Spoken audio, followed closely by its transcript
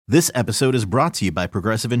This episode is brought to you by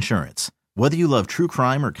Progressive Insurance. Whether you love true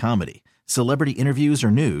crime or comedy, celebrity interviews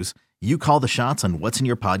or news, you call the shots on what's in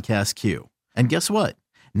your podcast queue. And guess what?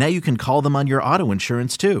 Now you can call them on your auto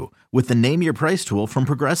insurance too with the Name Your Price tool from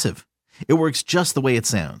Progressive. It works just the way it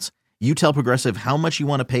sounds. You tell Progressive how much you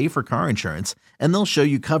want to pay for car insurance, and they'll show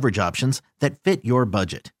you coverage options that fit your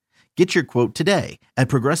budget. Get your quote today at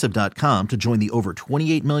Progressive.com to join the over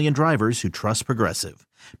 28 million drivers who trust Progressive.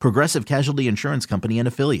 Progressive Casualty Insurance Company and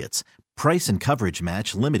Affiliates. Price and coverage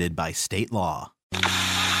match limited by state law.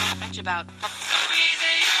 About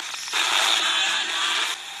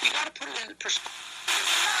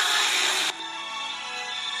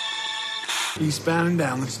Eastbound and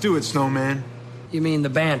down. Let's do it, snowman. You mean the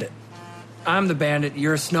bandit? I'm the bandit,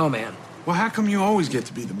 you're a snowman. Well, how come you always get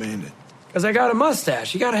to be the bandit? Because I got a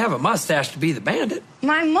mustache. You gotta have a mustache to be the bandit.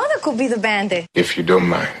 My mother could be the bandit. If you don't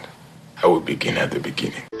mind, I will begin at the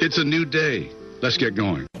beginning. It's a new day. Let's get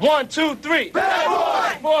going. 1, 2, 3.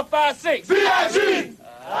 Bad boy. 4, 5, 6. B.I.G.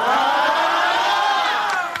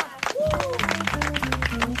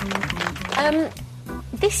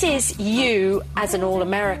 This is you as an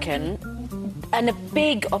all-American and a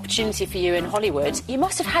big opportunity for you in Hollywood. You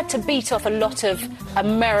must have had to beat off a lot of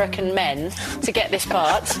American men to get this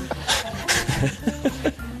part.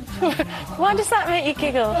 Why does that make you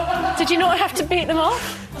giggle? Did you not have to beat them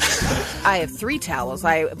off? I have 3 towels.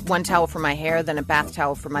 I have 1 towel for my hair, then a bath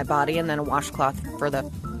towel for my body, and then a washcloth for the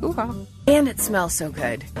hoo-ha. And it smells so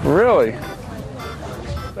good. Really?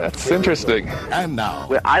 That's interesting. And now.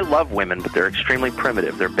 Well, I love women, but they're extremely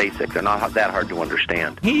primitive. They're basic. They're not that hard to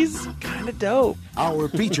understand. He's kind of dope. Our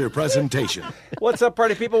feature presentation. What's up,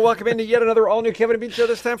 party people? Welcome into yet another all-new Kevin and Bean show,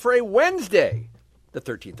 this time for a Wednesday, the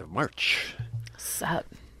 13th of March. Sup?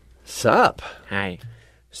 Sup? Hi. I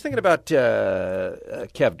was thinking about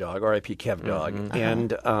Kev Dog, R.I.P. Kev Dog,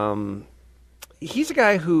 and he's a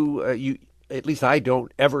guy who at least I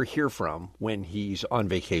don't ever hear from when he's on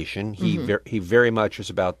vacation. He very much is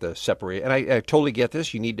about the separate. And I totally get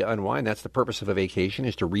this. You need to unwind. That's the purpose of a vacation,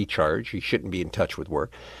 is to recharge. You shouldn't be in touch with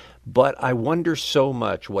work. But I wonder so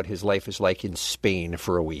much what his life is like in Spain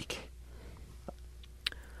for a week.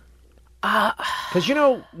 Because,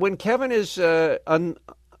 when Kevin is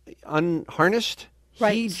unharnessed,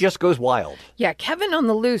 right, he just goes wild. Yeah, Kevin on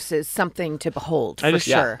the loose is something to behold, for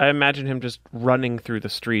sure. I imagine him just running through the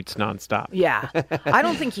streets nonstop. Yeah. I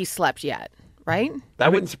don't think he slept yet, right?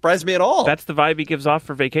 That wouldn't surprise me at all. That's the vibe he gives off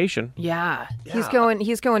for vacation. Yeah. He's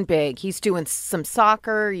going big. He's doing some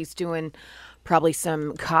soccer. He's doing probably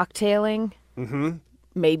some cocktailing. Mm-hmm.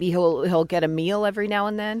 Maybe he'll get a meal every now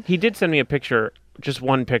and then. He did send me a picture, just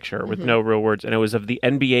one picture with no real words, and it was of the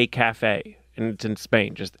NBA cafe. And it's in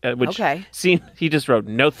Spain, he just wrote,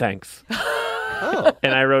 "No thanks." Oh.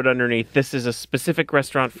 And I wrote underneath, "This is a specific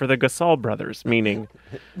restaurant for the Gasol brothers," meaning,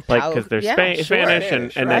 because they're Spanish.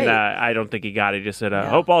 And then I don't think he got it. He just said,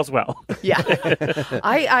 "Hope all's well." Yeah.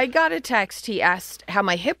 I got a text. He asked how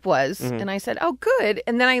my hip was, and I said, "Oh, good."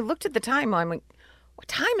 And then I looked at the time. I'm like, what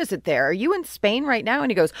time is it there? Are you in Spain right now? And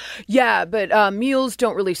he goes, yeah, but meals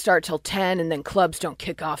don't really start till 10, and then clubs don't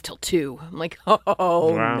kick off till 2. I'm like, oh,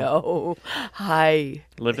 wow. No. Hi.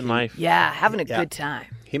 Living life. Yeah, having a good time.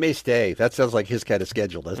 He may stay. That sounds like his kind of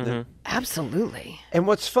schedule, doesn't it? Absolutely. And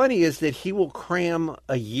what's funny is that he will cram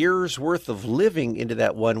a year's worth of living into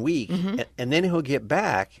that 1 week, and then he'll get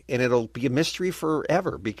back, and it'll be a mystery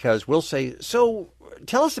forever, because we'll say, so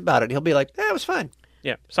tell us about it. He'll be like, it was fun.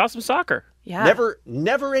 Yeah, saw some soccer. Yeah.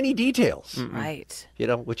 Never any details. Right.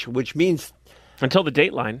 Which means until the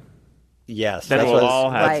Dateline. Yes, then we'll all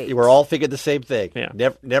have. Right. We're all thinking the same thing.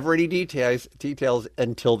 Yeah. Never any details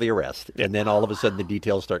until the arrest, and then all of a sudden the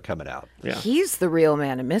details start coming out. Yeah. He's the real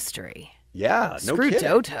man of mystery. Yeah, Screw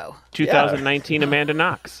Doto. 2019 Amanda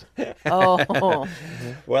Knox. Oh.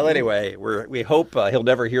 Well, anyway, we hope he'll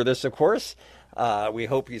never hear this. Of course, we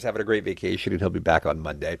hope he's having a great vacation and he'll be back on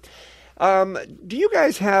Monday. Do you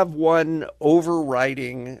guys have one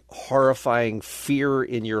overriding, horrifying fear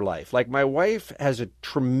in your life? Like, my wife has a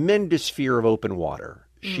tremendous fear of open water.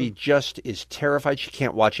 She just is terrified. She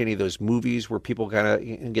can't watch any of those movies where people kind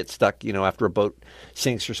of get stuck, after a boat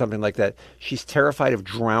sinks or something like that. She's terrified of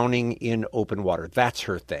drowning in open water. That's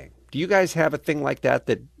her thing. Do you guys have a thing like that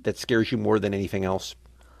scares you more than anything else?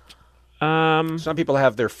 Some people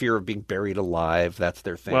have their fear of being buried alive. That's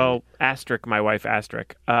their thing. Well, my wife,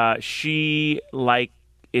 she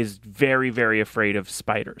is very, very afraid of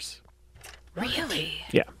spiders. Really?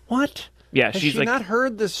 Yeah. What? Yeah, Has she not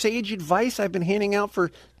heard the sage advice I've been handing out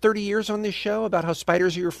for 30 years on this show about how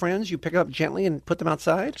spiders are your friends? You pick them up gently and put them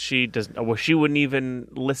outside? She doesn't. Well, she wouldn't even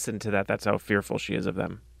listen to that. That's how fearful she is of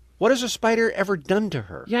them. What has a spider ever done to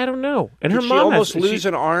her? Yeah, I don't know. And Did her she mom almost lose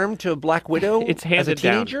an arm to a Black Widow it's as a handed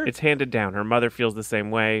down. teenager? It's handed down. Her mother feels the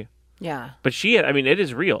same way. Yeah. But it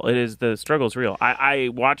is real. The struggle's real. I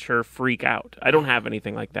watch her freak out. I don't have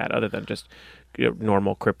anything like that other than just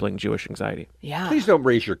normal crippling Jewish anxiety. Yeah. Please don't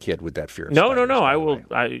raise your kid with that fear of No. spiders,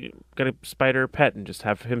 I got a spider pet and just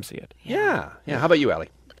have him see it. Yeah. How about you, Allie?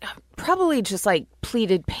 Probably just like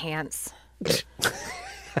pleated pants.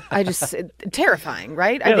 Terrifying,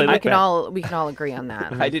 right? I think we can all agree on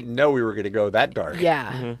that. I didn't know we were going to go that dark.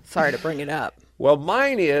 Yeah. Sorry to bring it up. Well,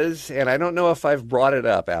 mine is, and I don't know if I've brought it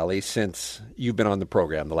up, Allie, since you've been on the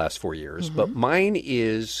program the last 4 years, but mine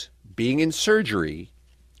is being in surgery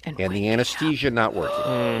and the anesthesia not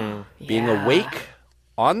working. Being awake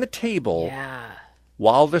on the table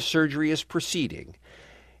while the surgery is proceeding.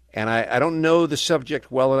 And I don't know the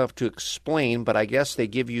subject well enough to explain, but I guess they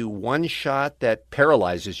give you one shot that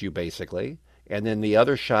paralyzes you, basically, and then the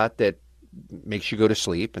other shot that makes you go to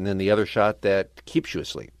sleep, and then the other shot that keeps you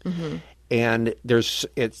asleep. And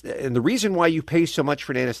and the reason why you pay so much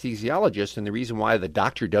for an anesthesiologist, and the reason why the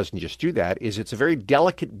doctor doesn't just do that, is it's a very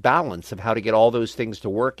delicate balance of how to get all those things to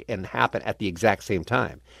work and happen at the exact same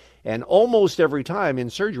time. And almost every time in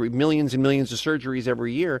surgery, millions and millions of surgeries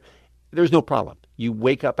every year, there's no problem. You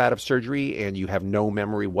wake up out of surgery and you have no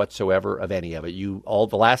memory whatsoever of any of it.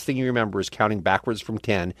 The last thing you remember is counting backwards from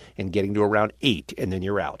 10 and getting to around 8, and then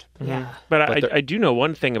you're out. Yeah. But I do know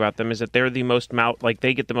one thing about them is that they're the most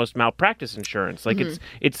they get the most malpractice insurance. Like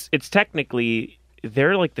it's technically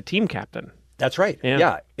they're like the team captain. That's right.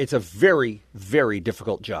 Yeah. It's a very, very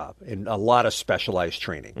difficult job and a lot of specialized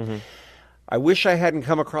training. I wish I hadn't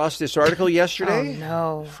come across this article yesterday.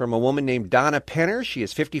 From a woman named Donna Penner. She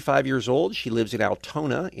is 55 years old. She lives in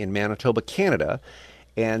Altona in Manitoba, Canada.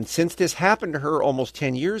 And since this happened to her almost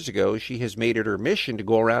 10 years ago, she has made it her mission to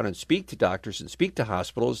go around and speak to doctors and speak to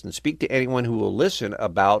hospitals and speak to anyone who will listen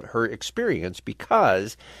about her experience,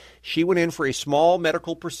 because she went in for a small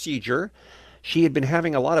medical procedure. She had been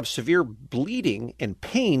having a lot of severe bleeding and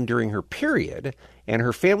pain during her period, and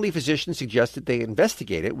her family physician suggested they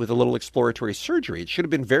investigate it with a little exploratory surgery. It should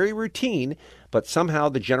have been very routine, but somehow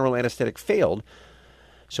the general anesthetic failed.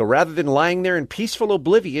 So rather than lying there in peaceful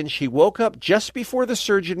oblivion, she woke up just before the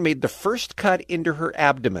surgeon made the first cut into her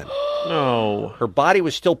abdomen. No. Her body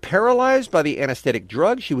was still paralyzed by the anesthetic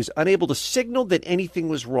drug. She was unable to signal that anything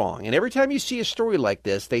was wrong. And every time you see a story like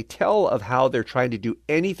this, they tell of how they're trying to do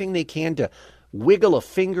anything they can to wiggle a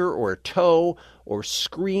finger or a toe or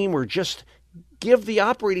scream or just give the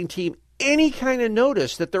operating team any kind of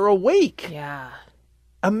notice that they're awake. Yeah.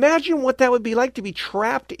 Imagine what that would be like to be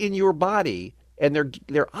trapped in your body and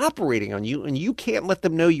they're operating on you and you can't let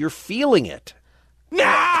them know you're feeling it. No!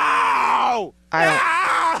 Oh, God!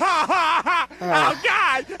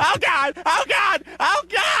 Oh, God! Oh, God! Oh,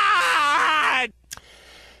 God!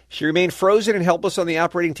 She remained frozen and helpless on the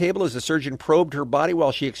operating table as the surgeon probed her body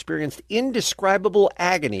while she experienced indescribable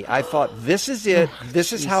agony. I thought, this is it.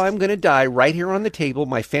 This is how I'm going to die, right here on the table.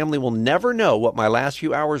 My family will never know what my last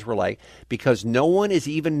few hours were like because no one is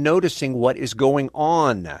even noticing what is going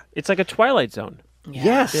on. It's like a Twilight Zone. Yeah.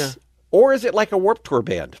 Yes. Yeah. Or is it like a Warped Tour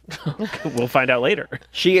band? We'll find out later.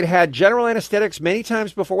 She had had general anesthetics many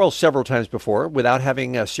times before, well, several times before, without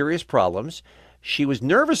having serious problems. She was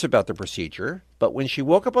nervous about the procedure, but when she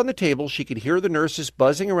woke up on the table, she could hear the nurses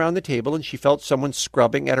buzzing around the table and she felt someone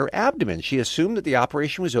scrubbing at her abdomen. She assumed that the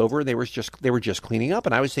operation was over and they were just cleaning up.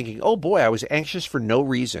 And I was thinking, oh boy, I was anxious for no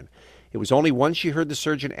reason. It was only once she heard the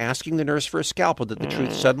surgeon asking the nurse for a scalpel that the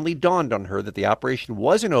truth suddenly dawned on her that the operation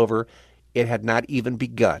wasn't over. It had not even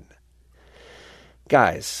begun.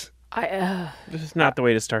 Guys, this is not the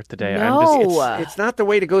way to start the day. No. It's not the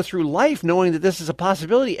way to go through life, knowing that this is a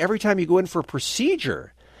possibility every time you go in for a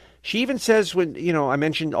procedure. She even says when, I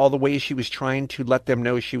mentioned all the ways she was trying to let them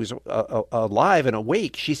know she was alive and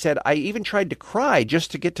awake. She said, I even tried to cry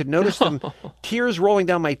just to get to notice them, tears rolling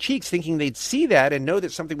down my cheeks, thinking they'd see that and know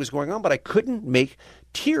that something was going on, but I couldn't make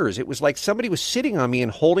tears. It was like somebody was sitting on me and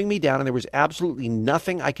holding me down, and there was absolutely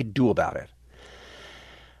nothing I could do about it.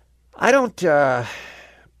 I don't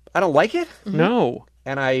like it. No.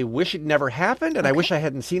 And I wish it never happened, and I wish I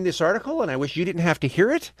hadn't seen this article, and I wish you didn't have to hear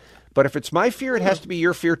it. But if it's my fear, it has to be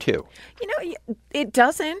your fear, too. It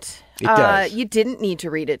doesn't. It does. You didn't need to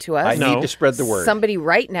read it to us. I need to spread the word. Somebody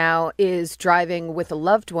right now is driving with a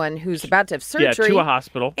loved one who's about to have surgery. Yeah, to a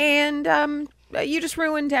hospital. And you just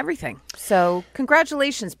ruined everything. So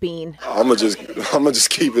congratulations, Bean. I'm gonna just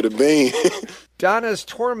keep it a bean. Donna's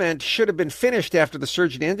torment should have been finished after the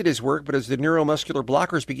surgeon ended his work, but as the neuromuscular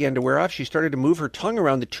blockers began to wear off, she started to move her tongue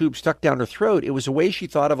around the tube stuck down her throat. It was a way she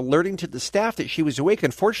thought of alerting to the staff that she was awake.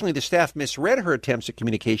 Unfortunately, the staff misread her attempts at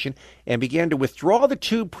communication and began to withdraw the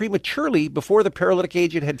tube prematurely before the paralytic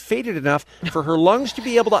agent had faded enough for her lungs to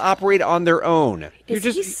be able to operate on their own. Is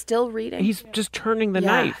he still reading? He's just turning the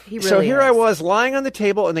knife. He really So here is. I was lying on the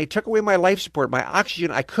table, and they took away my life support, my oxygen.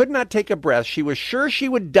 I could not take a breath. She was sure she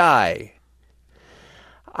would die.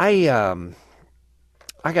 I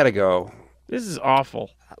gotta go. This is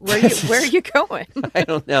awful. Where are you going? I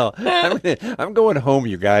don't know. I'm going home,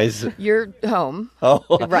 you guys. You're home. Oh,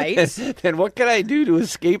 right. Then what can I do to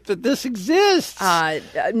escape that this exists?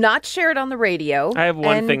 Not share it on the radio. I have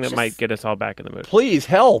one thing that might get us all back in the mood. Please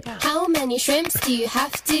help. How many shrimps do you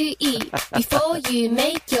have to eat before you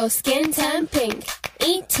make your skin turn pink?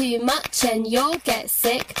 Eat too much and you'll get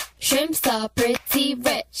sick. Shrimps are pretty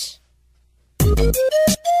rich.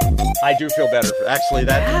 I do feel better. Actually,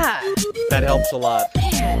 that helps a lot.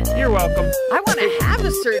 Man. You're welcome. I want to have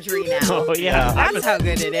a surgery now. Oh, yeah. That's how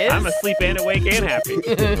good it is. I'm asleep and awake and happy.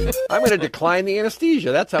 I'm going to decline the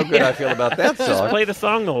anesthesia. That's how good I feel about that song. Just play the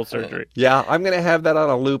song the whole surgery. Yeah, I'm going to have that on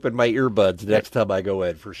a loop in my earbuds next time I go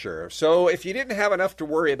in for sure. So if you didn't have enough to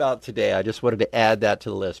worry about today, I just wanted to add that to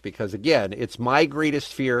the list because, again, it's my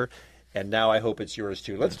greatest fear. And now I hope it's yours,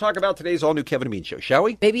 too. Let's talk about today's all-new Kevin and Bean show, shall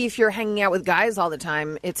we? Maybe if you're hanging out with guys all the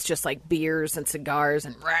time, it's just like beers and cigars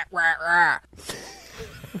and rah, rah, rah.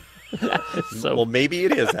 Well, maybe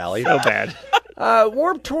it is, Allie. So bad.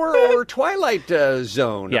 Warped Tour or Twilight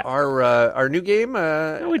Zone. Yeah. Our new game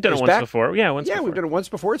we've done it once before. Yeah, once before. We've done it once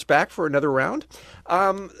before. It's back for another round.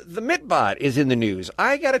 The MittBot is in the news.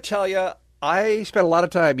 I got to tell you, I spent a lot of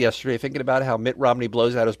time yesterday thinking about how Mitt Romney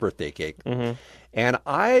blows out his birthday cake. Mm-hmm. And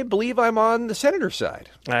I believe I'm on the senator's side.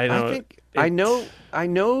 I know. I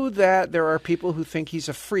know that there are people who think he's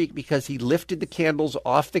a freak because he lifted the candles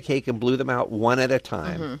off the cake and blew them out one at a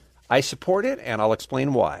time. Mm-hmm. I support it, and I'll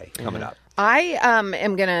explain why coming up. I am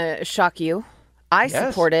going to shock you. I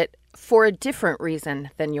support it for a different reason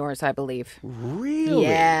than yours, I believe. Really?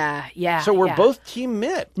 Yeah. So we're both Team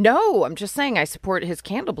Mitt. No, I'm just saying I support his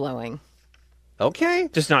candle blowing. Okay.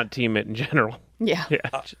 Just not Team Mitt in general. Yeah.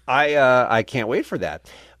 I can't wait for that.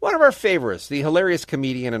 One of our favorites, the hilarious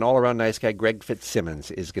comedian and all-around nice guy, Greg Fitzsimmons,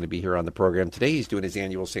 is going to be here on the program today. He's doing his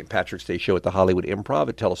annual St. Patrick's Day show at the Hollywood Improv.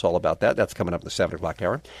 And tell us all about that. That's coming up in the 7 o'clock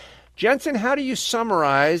hour. Jensen, how do you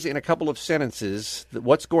summarize in a couple of sentences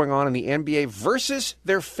what's going on in the NBA versus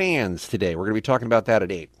their fans today? We're going to be talking about that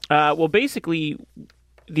at 8. Well, basically,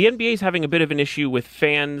 the NBA is having a bit of an issue with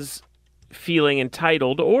fans feeling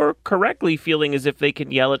entitled or correctly feeling as if they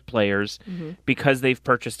can yell at players because they've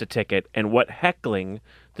purchased a ticket and what the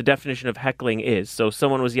definition of heckling is. So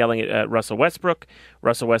someone was yelling at Russell Westbrook.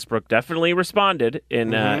 Russell Westbrook definitely responded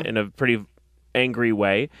in a pretty angry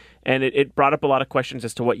way, and it brought up a lot of questions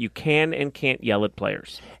as to what you can and can't yell at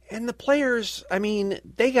players. And the players, I mean,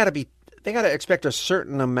 they got to expect a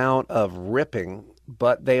certain amount of ripping.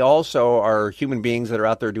 But they also are human beings that are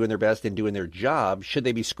out there doing their best and doing their job. Should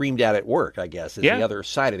they be screamed at work, I guess, is the other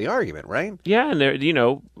side of the argument, right? Yeah,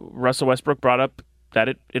 and Russell Westbrook brought up that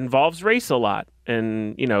it involves race a lot.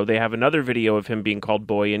 And, they have another video of him being called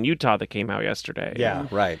boy in Utah that came out yesterday. Yeah,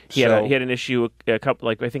 right. He had an issue a couple,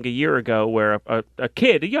 I think a year ago, where a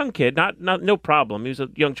young kid, not no problem, he was a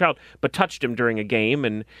young child, but touched him during a game.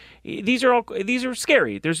 And these are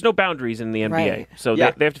scary. There's no boundaries in the NBA. Right. So they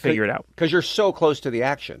have to figure it out. Because you're so close to the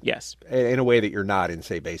action. Yes. In a way that you're not in,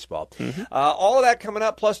 say, baseball. Mm-hmm. All of that coming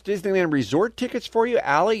up, plus Disneyland Resort tickets for you.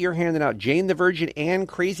 Allie, you're handing out Jane the Virgin and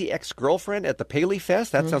Crazy Ex-Girlfriend at the Paley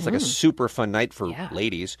Fest. That sounds like a super fun night for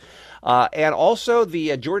ladies. And also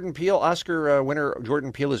the Jordan Peele, Oscar winner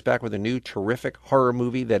Jordan Peele is back with a new terrific horror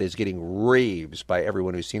movie that is getting raves by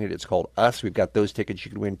everyone who's seen it. It's called Us. We've got those tickets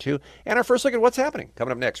you can win too. And our first look at what's happening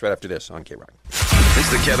coming up next right after this on K-Rock. It's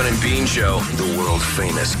the Kevin and Bean Show, the world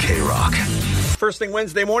famous K-Rock. First thing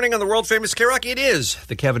Wednesday morning on the world famous K-Rock, it is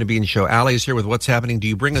the Kevin and Bean Show. Allie is here with what's happening. Do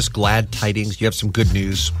you bring us glad tidings? Do you have some good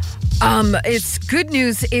news? It's good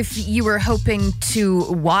news if you were hoping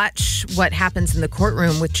to watch what happens in the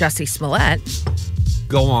courtroom with Jussie Smollett.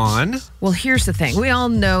 Go on. Well, here's the thing. We all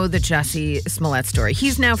know the Jussie Smollett story.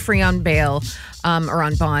 He's now free on bail or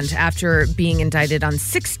on bond after being indicted on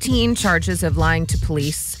 16 charges of lying to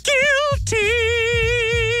police. Guilty!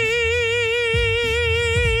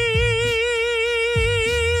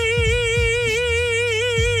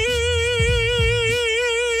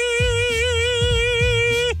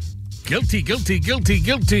 Guilty, guilty, guilty,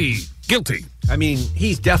 guilty, guilty. I mean,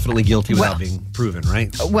 he's definitely guilty without being proven,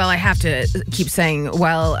 right? Well, I have to keep saying,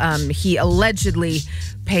 he allegedly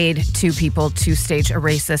paid 2 people to stage a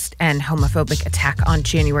racist and homophobic attack on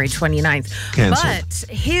January 29th. Canceled. But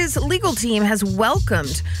his legal team has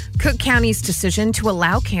welcomed Cook County's decision to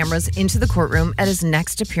allow cameras into the courtroom at his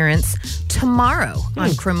next appearance tomorrow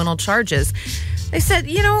on criminal charges. They said,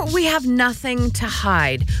 we have nothing to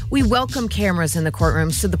hide. We welcome cameras in the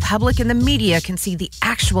courtroom so the public and the media can see the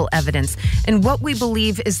actual evidence and what we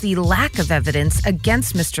believe is the lack of evidence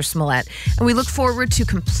against Mr. Smollett. And we look forward to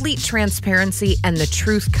complete transparency and the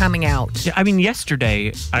truth coming out. Yeah, I mean,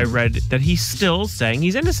 yesterday I read that he's still saying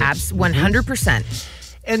he's innocent. 100%.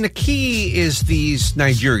 And the key is these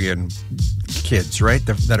Nigerian kids, right?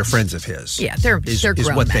 That are friends of his. Yeah, they're is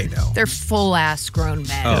grown what men. they know. They're full-ass grown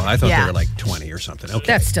men. Oh, I thought they were like 20 or something. Okay.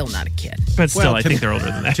 That's still not a kid. But still, I think they're older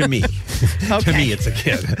than that. To me. Okay. To me, it's a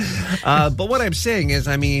kid. But what I'm saying is,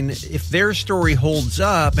 I mean, if their story holds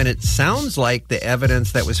up, and it sounds like the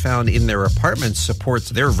evidence that was found in their apartment supports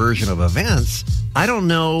their version of events, I don't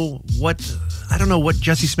know what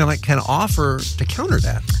Jussie Smollett can offer to counter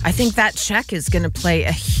that. I think that check is going to play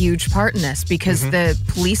a huge part in this because the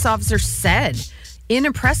police officer said in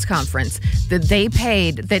a press conference that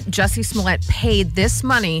that Jussie Smollett paid this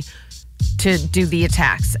money to do the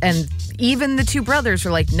attacks. And even the 2 brothers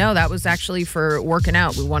were like, no, that was actually for working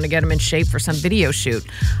out. We want to get him in shape for some video shoot.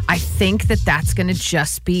 I think that's going to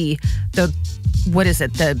just be the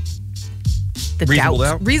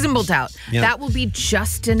reasonable doubt. Yeah. That will be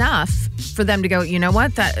just enough for them to go, you know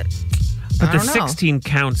what? But the 16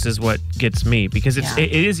 counts is what gets me because it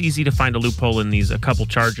is easy to find a loophole in a couple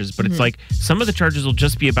charges, but it's like some of the charges will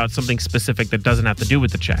just be about something specific that doesn't have to do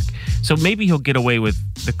with the check. So maybe he'll get away with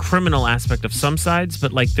the criminal aspect of some sides,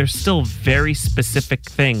 but there's still very specific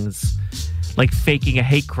things like faking a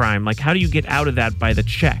hate crime. Like, how do you get out of that by the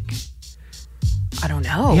check? I don't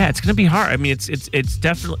know. Yeah, it's going to be hard. I mean, it's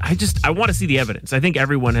definitely. I want to see the evidence. I think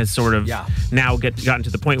everyone has sort of now gotten to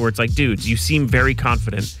the point where it's like, dudes, you seem very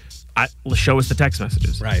confident. Show us the text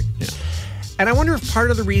messages. Right. Yeah. And I wonder if part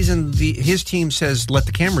of the reason his team says let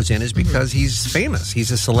the cameras in is because he's famous.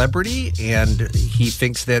 He's a celebrity, and he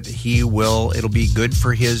thinks that it'll be good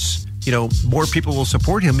for his, more people will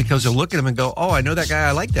support him because they'll look at him and go, oh, I know that guy.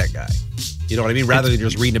 I like that guy. You know what I mean? Rather than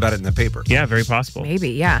just reading about it in the paper. Yeah, very possible. Maybe,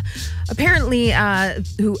 yeah. Apparently,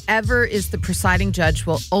 whoever is the presiding judge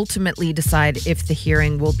will ultimately decide if the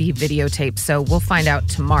hearing will be videotaped. So we'll find out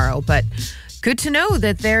tomorrow. But good to know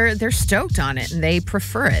that they're stoked on it and they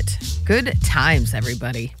prefer it. Good times,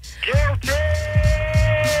 everybody. Guilty!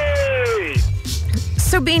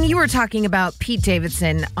 So, Bean, you were talking about Pete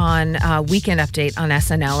Davidson on Weekend Update on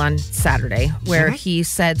SNL on Saturday, where he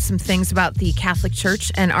said some things about the Catholic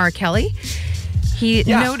Church and R. Kelly. He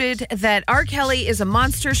noted that R. Kelly is a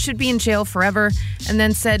monster, should be in jail forever, and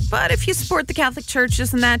then said, but if you support the Catholic Church,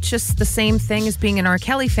 isn't that just the same thing as being an R.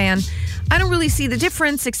 Kelly fan? I don't really see the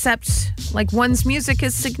difference, except one's music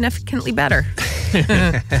is significantly better.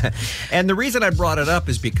 And the reason I brought it up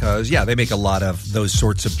is because, they make a lot of those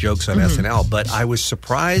sorts of jokes on SNL, but I was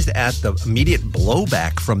surprised at the immediate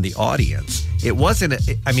blowback from the audience. It wasn't,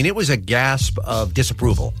 it was a gasp of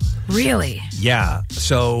disapproval. Really? Yeah.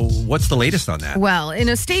 So what's the latest on that? Well, in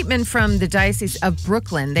a statement from the Diocese of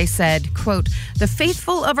Brooklyn, they said, quote, the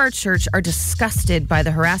faithful of our church are disgusted by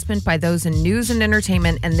the harassment by those in news and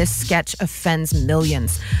entertainment, and this sketch offends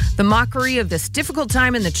millions. The mockery of this difficult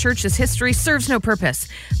time in the church's history serves no purpose.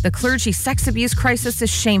 The clergy sex abuse crisis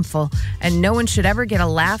is shameful, and no one should ever get a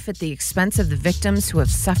laugh at the expense of the victims who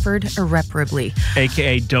have suffered irreparably.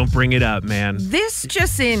 AKA, don't bring it up, man. This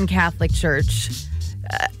just in, Catholic Church.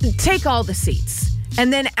 Take all the seats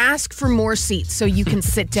and then ask for more seats so you can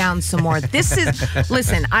sit down some more.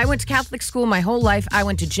 Listen, I went to Catholic school my whole life. I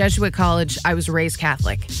went to Jesuit college. I was raised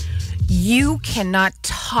Catholic. You cannot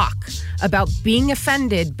talk about being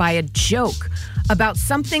offended by a joke about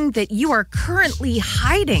something that you are currently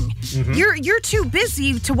hiding. You're too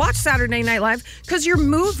busy to watch Saturday Night Live because you're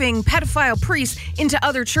moving pedophile priests into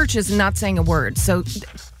other churches and not saying a word. So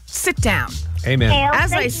sit down. Amen.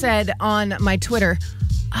 As I said on my Twitter,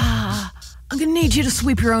 I'm going to need you to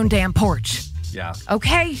sweep your own damn porch. Yeah.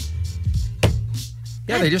 Okay?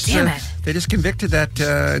 Yeah, they just convicted that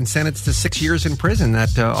and sentenced to 6 years in prison,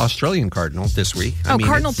 that Australian cardinal this week.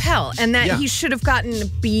 Cardinal Pell. And that he should have gotten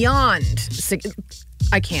beyond six.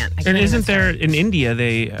 I can't. And isn't there, in India,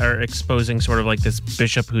 they are exposing sort of like this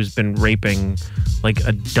bishop who's been raping like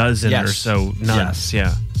a dozen or so nuns.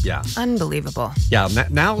 Yes. Yeah. Unbelievable. Yeah.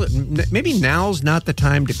 Now, maybe now's not the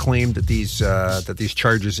time to claim that these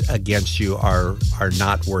charges against you are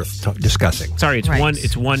not worth discussing. Sorry,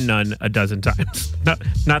 it's one nun a dozen times.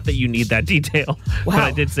 Not that you need that detail, but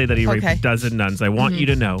I did say that he raped a dozen nuns. I want you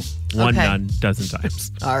to know one nun dozen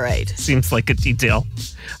times. All right. Seems like a detail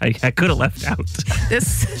I could have left out.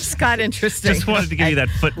 This got interesting. Just wanted to give you that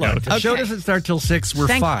footnote. The show doesn't start till 6. We're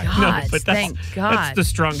Thank fine. God. No, but Thank God. That's the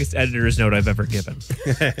strongest editor's note I've ever given.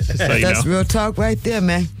 Just so you That's know. real talk right there,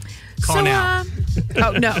 man. Call now.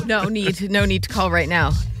 No need to call right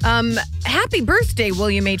now. Happy birthday,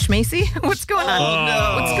 William H. Macy. What's going on? Oh,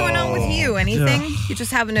 no. What's going on with you? Anything? You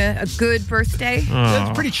just having a good birthday?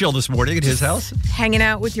 It's pretty chill this morning at his house. Hanging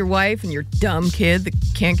out with your wife and your dumb kid that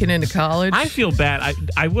can't get into college? I feel bad.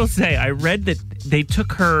 I will say, I read that they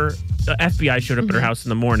took her... The FBI showed up at her house in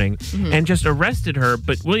the morning and just arrested her,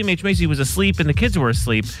 but William H. Macy was asleep and the kids were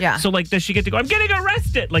asleep. Yeah. So, does she get to go, I'm getting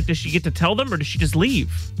arrested? Does she get to tell them or does she just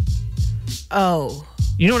leave? Oh.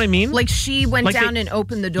 You know what I mean? She went down and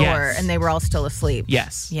opened the door and they were all still asleep.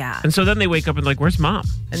 Yes. Yeah. And so then they wake up and where's mom?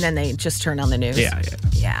 And then they just turn on the news. Yeah.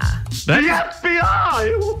 The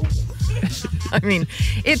FBI! I mean,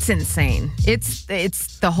 it's insane. It's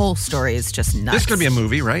the whole story is just nuts. This is going to be a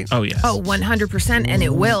movie, right? Oh, yes. Oh, 100%, and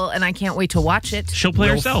it will, and I can't wait to watch it. She'll play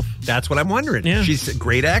herself. That's what I'm wondering. Yeah. She's a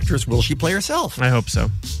great actress. Will she play herself? I hope so.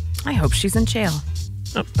 I hope she's in jail.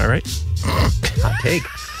 Oh, all right. Hot take.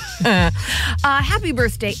 Happy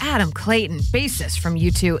birthday, Adam Clayton, bassist from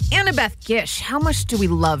U2, Annabeth Gish. How much do we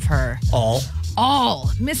love her? All.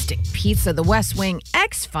 Mystic Pizza, The West Wing,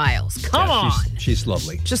 X-Files. Come on. She's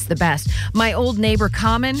lovely. Just the best. My old neighbor,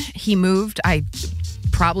 Common, he moved. I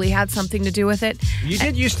probably had something to do with it. You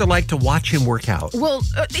did used to like to watch him work out. Well,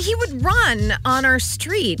 he would run on our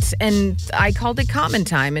street, and I called it Common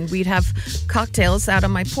Time, and we'd have cocktails out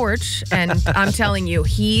on my porch, and I'm telling you,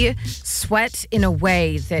 he sweat in a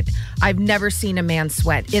way that I've never seen a man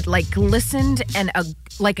sweat. It glistened and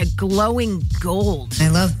like a glowing gold. I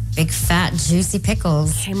love big, fat, juicy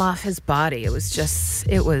pickles. Came off his body. It was.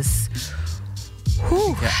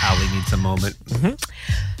 Whew. Yeah, Allie needs a moment.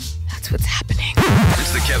 That's what's happening.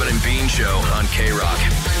 It's the Kevin and Bean Show on K-Rock.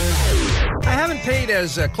 I haven't paid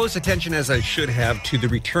as close attention as I should have to the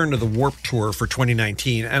return of the Warped Tour for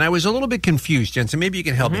 2019, and I was a little bit confused, Jensen. Maybe you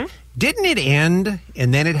can help me. Didn't it end,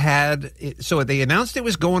 and then so they announced it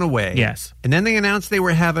was going away. Yes. And then they announced they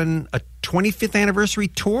were having a 25th anniversary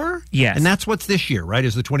tour? Yes. And that's what's this year, right?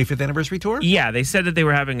 Is the 25th anniversary tour? Yeah, they said that they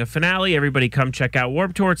were having a finale. Everybody come check out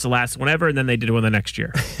Warped Tour. It's the last one ever, and then they did one the next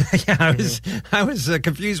year. Yeah, I was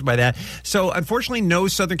confused by that. So, unfortunately, no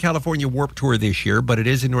Southern California Warped Tour this year, but it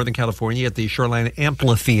is in Northern California at the Shoreline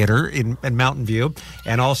Amphitheater in Mountain View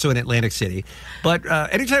and also in Atlantic City. But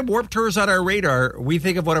anytime Warped Tour is on our radar, we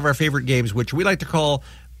think of one of our favorite games, which we like to call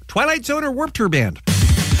Twilight Zone or Warped Tour Band.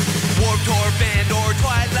 Warped Tour Band or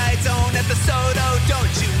Twilight Zone episode, oh,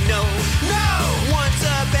 don't you know? No! One's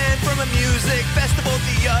a band from a music festival,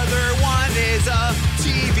 the other one is a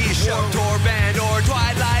TV show. Warped Tour Band or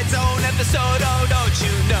Twilight Zone episode, oh, don't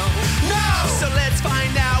you know? No! So let's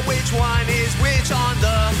find out which one is which on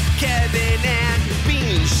the Kevin and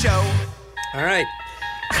Bean Show. All right.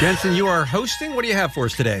 Jensen, you are hosting. What do you have for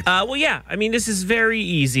us today? Well, yeah. I mean, this is very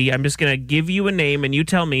easy. I'm just going to give you a name, and you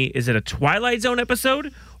tell me, is it a Twilight Zone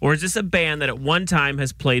episode, or is this a band that at one time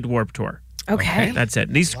has played Warped Tour? Okay. That's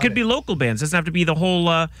it. These could be local bands. Doesn't have to be the whole,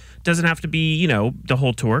 the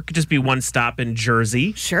whole tour. It could just be one stop in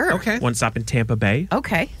Jersey. Sure. Okay. One stop in Tampa Bay.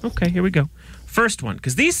 Okay. Okay, here we go. First one,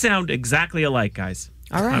 because these sound exactly alike, guys.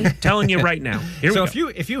 All right. I'm telling you right now. Here So we go.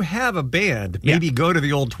 if you have a band, maybe go to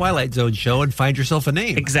the old Twilight Zone show and find yourself a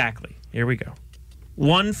name. Exactly. Here we go.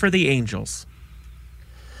 One for the Angels.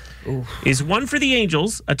 Ooh. Is One for the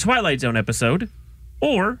Angels a Twilight Zone episode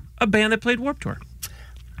or a band that played Warped Tour?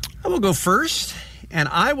 I will go first, and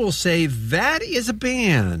I will say that is a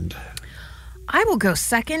band. I will go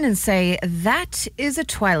second and say that is a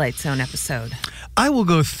Twilight Zone episode. I will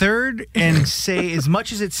go third and say, as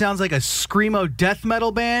much as it sounds like a screamo death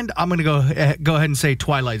metal band, I'm going to go ahead and say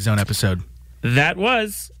Twilight Zone episode. That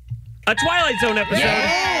was a Twilight Zone episode.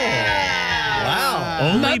 Yeah!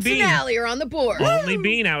 Wow. Only Muggs and Allie are on the board. Only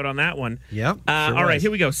Bean out on that one. Yep. All right,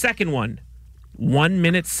 here we go. Second one. 1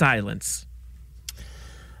 minute silence.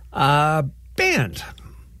 Band.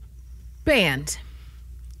 Band.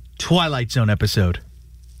 Twilight Zone episode.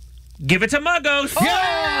 Give it to Muggos.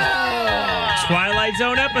 Yeah! Twilight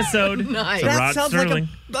Zone episode. Nice. So That Rod sounds Sterling.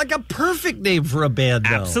 like a perfect name for a band,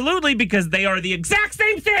 though. Absolutely, because they are the exact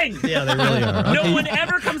same thing. Yeah, they really are. No one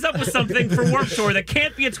ever comes up with something for Warped Tour that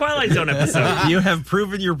can't be a Twilight Zone episode. You have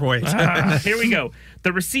proven your point. Here we go.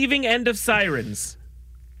 The Receiving End of Sirens.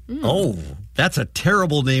 Oh, that's a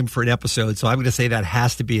terrible name for an episode, so I'm going to say that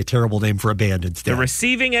has to be a terrible name for a band instead. The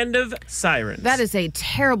receiving end of Sirens. That is a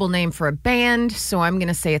terrible name for a band, so I'm going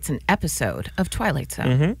to say it's an episode of Twilight Zone.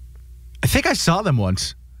 Mm-hmm. I think I saw them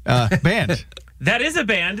once. Band. That is a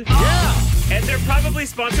band. Yeah. And they're probably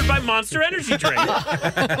sponsored by Monster Energy Drink.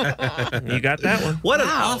 You got that one. What an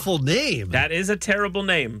awful name. That is a terrible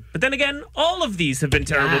name. But then again, all of these have been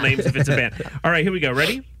terrible names if it's a band. All right, here we go.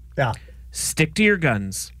 Ready? Yeah. Stick to your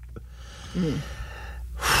guns.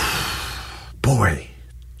 Boy,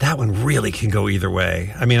 that one really can go either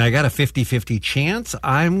way. I mean, I got a 50-50 chance.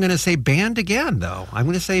 I'm going to say band again, though. I'm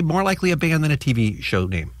going to say more likely a band than a TV show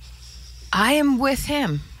name. I am with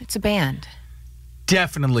him. It's a band.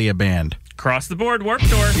 Definitely a band. Cross the board, Warped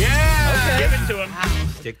Tour. Yeah! Give it to him.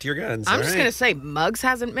 Stick to your guns. I'm just going to say Muggs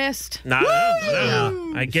hasn't missed. No.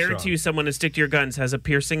 I guarantee you someone to stick to your guns has a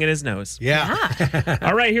piercing in his nose. Yeah.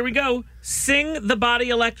 All right, here we go. Sing the Body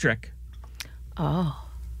Electric. Oh.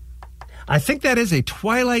 I think that is a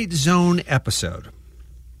Twilight Zone episode.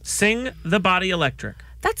 Sing the Body Electric.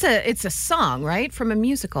 It's a song, right? From a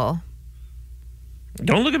musical.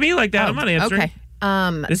 Don't look at me like that. I'm not answering. Okay.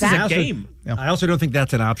 This is a game. I also don't think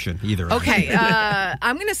that's an option either. Okay.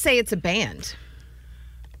 I'm going to say it's a band.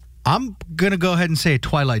 I'm going to go ahead and say a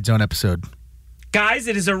Twilight Zone episode. Guys,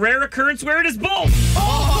 it is a rare occurrence where it is both. It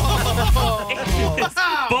is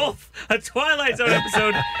both a Twilight Zone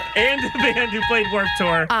episode and a band who played Warped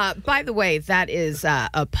Tour. By the way, that is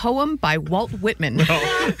a poem by Walt Whitman.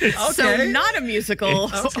 So not a musical.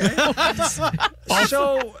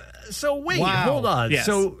 So wait, Wow. hold on. Yes.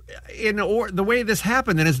 So the way this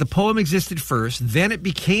happened then is the poem existed first, then it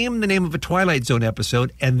became the name of a Twilight Zone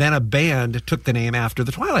episode, and then a band took the name after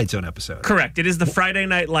the Twilight Zone episode. Correct. It is the Friday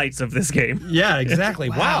Night Lights of this game. Yeah, exactly.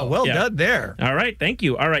 Wow. Well done there. All right, thank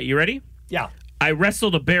you. All right, you ready? Yeah. I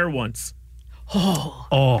wrestled a bear once.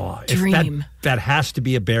 Dream. That has to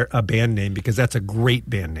be a band name because that's a great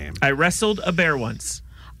band name. I wrestled a bear once.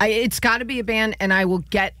 It's got to be a band, and I will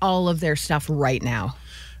get all of their stuff right now.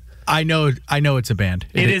 I know it's a band.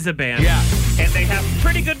 It is a band. Yeah. And they have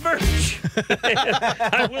pretty good merch.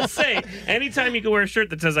 I will say, anytime you can wear a shirt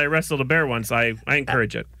that says I wrestled a bear once, I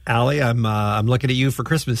encourage it. Allie, I'm looking at you for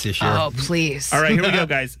Christmas this year. Oh, please. All right, here we go,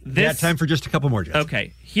 guys. Yeah, time for just a couple more, Jess.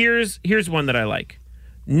 Okay, here's one that I like.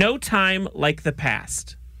 No Time Like the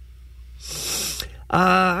Past.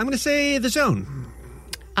 I'm going to say The Zone.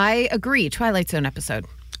 I agree. Twilight Zone episode.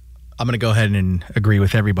 I'm going to go ahead and agree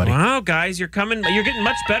with everybody. Wow, guys, you're getting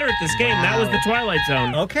much better at this game. That was the Twilight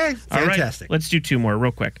Zone. Okay, fantastic. All right, let's do two more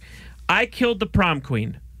real quick. I Killed the Prom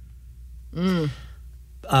Queen. That's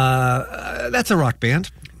a rock band.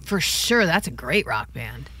 For sure. That's a great rock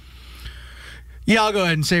band. Yeah, I'll go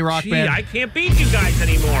ahead and say rock band. I can't beat you guys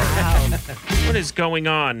anymore. Wow. What is going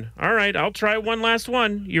on? All right, I'll try one last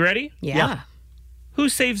one. You ready? Yeah. Who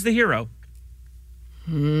saves the hero?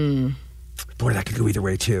 Boy, that could go either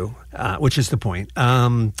way, too, which is the point.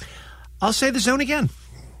 I'll say The Zone again.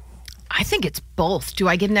 I think it's both. Do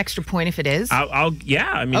I get an extra point if it is?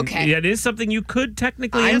 Yeah, I mean, okay. It is something you could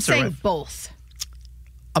technically I'm answer saying with. both.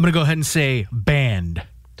 I'm going to go ahead and say band.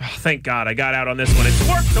 Oh, thank God I got out on this one. It's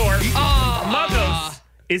Warped Tour. Muggos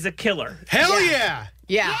is a killer. Hell yeah.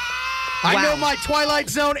 Yeah. I know my Twilight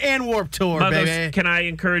Zone and Warped Tour, Muggos, baby. can I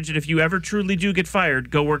encourage it if you ever truly do get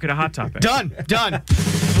fired, go work at a Hot Topic? Done. Warped Tour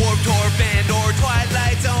band or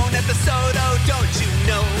Twilight Zone episode, oh, don't you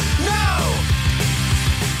know? No!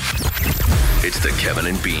 It's the Kevin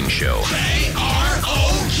and Bean Show.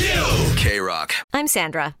 K-R-O-Q! K-Rock. I'm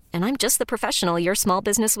Sandra, and I'm just the professional your small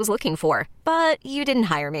business was looking for. But you didn't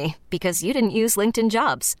hire me because you didn't use LinkedIn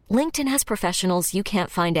Jobs. LinkedIn has professionals you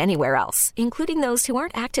can't find anywhere else, including those who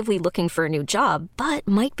aren't actively looking for a new job, but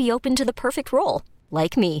might be open to the perfect role,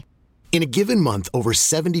 like me. In a given month, over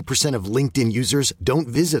 70% of LinkedIn users don't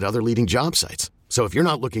visit other leading job sites. So if you're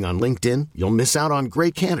not looking on LinkedIn, you'll miss out on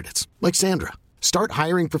great candidates like Sandra. Start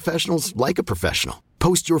hiring professionals like a professional.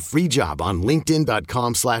 Post your free job on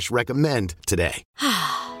linkedin.com/recommend today.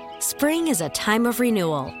 Spring is a time of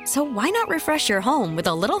renewal, so why not refresh your home with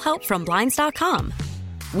a little help from Blinds.com?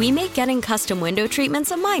 We make getting custom window treatments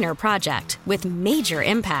a minor project with major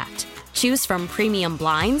impact. Choose from premium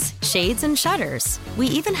blinds, shades, and shutters. We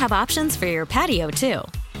even have options for your patio, too.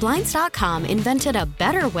 Blinds.com invented a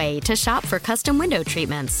better way to shop for custom window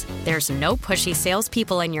treatments. There's no pushy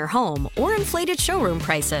salespeople in your home or inflated showroom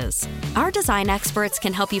prices. Our design experts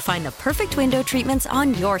can help you find the perfect window treatments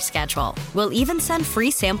on your schedule. We'll even send free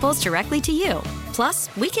samples directly to you. Plus,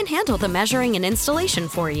 we can handle the measuring and installation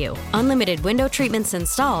for you. Unlimited window treatments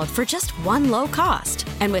installed for just one low cost.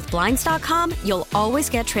 And with Blinds.com, you'll always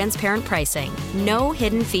get transparent pricing. No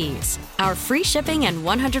hidden fees. Our free shipping and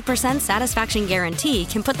 100% satisfaction guarantee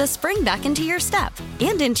can put the spring back into your step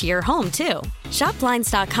and into your home, too. Shop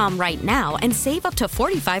Blinds.com right now and save up to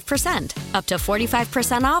 45%. Up to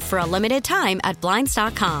 45% off for a limited time at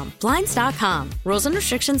Blinds.com. Blinds.com. Rules and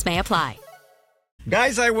restrictions may apply.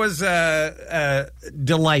 Guys, I was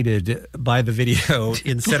delighted by the video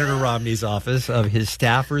in Senator Romney's office of his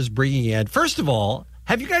staffers bringing in. First of all,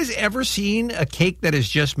 have you guys ever seen a cake that is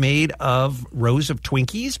just made of rows of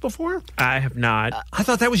Twinkies before? I have not. I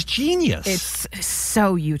thought that was genius. It's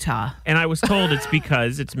so Utah. And I was told it's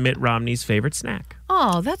because it's Mitt Romney's favorite snack.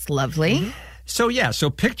 Oh, that's lovely. Mm-hmm. So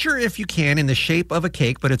picture, if you can, in the shape of a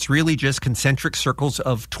cake, but it's really just concentric circles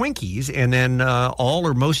of Twinkies. And then all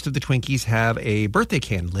or most of the Twinkies have a birthday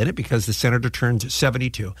candle in it because the senator turns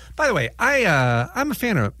 72. By the way, I'm a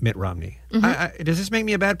fan of Mitt Romney. Mm-hmm. Does this make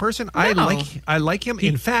me a bad person? No. I like him.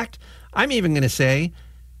 In fact, I'm even going to say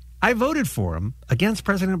I voted for him against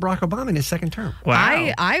President Barack Obama in his second term.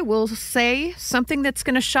 Wow. I will say something that's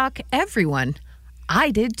going to shock everyone.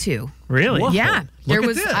 I did too. Really? Whoa. Yeah. Look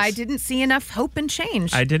at this. I didn't see enough hope and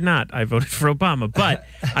change. I did not. I voted for Obama. But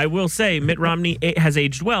I will say Mitt Romney has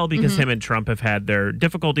aged well because him and Trump have had their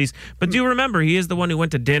difficulties. But do remember, he is the one who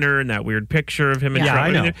went to dinner and that weird picture of him and Trump.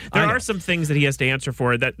 I know. There are some things that he has to answer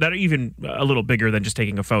for that are even a little bigger than just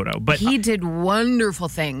taking a photo. But he did wonderful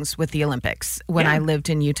things with the Olympics when I lived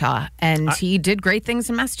in Utah. And he did great things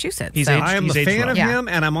in Massachusetts. I am a fan of him,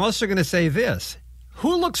 and I'm also going to say this.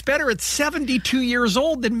 Who looks better at 72 years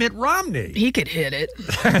old than Mitt Romney? He could hit it.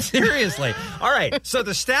 Seriously. All right. So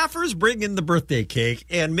the staffers bring in the birthday cake,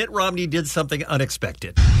 and Mitt Romney did something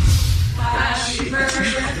unexpected.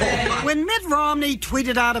 When Mitt Romney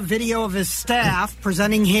tweeted out a video of his staff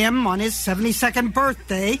presenting him on his 72nd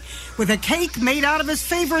birthday with a cake made out of his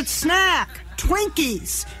favorite snack,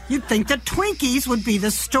 Twinkies, you'd think that Twinkies would be the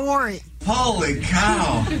story. Holy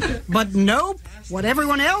cow. But nope. What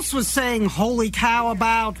everyone else was saying holy cow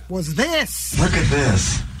about was this. Look at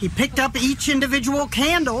this. He picked up each individual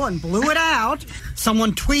candle and blew it out.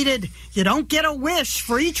 Someone tweeted, "You don't get a wish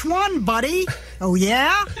for each one, buddy." Oh,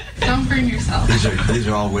 yeah? Don't burn yourself. These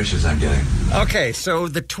are all wishes I'm getting. Okay, so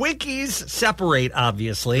the Twinkies separate,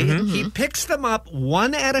 obviously. Mm-hmm. He picks them up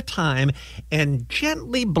one at a time and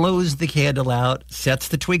gently blows the candle out, sets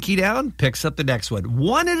the Twinkie down, picks up the next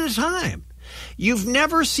one at a time. You've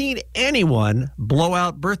never seen anyone blow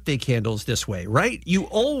out birthday candles this way, right? You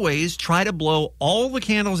always try to blow all the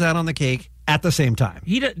candles out on the cake at the same time.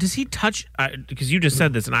 Does he touch, because you just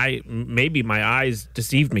said this, and maybe my eyes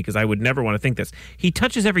deceived me because I would never want to think this. He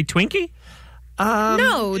touches every Twinkie?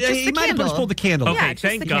 No, just he the might candle. have pulled the candle. Okay, Yeah,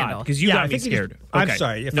 thank God, because you got me scared. I'm Okay.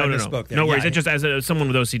 sorry if I misspoke there. No worries. Yeah. It just as someone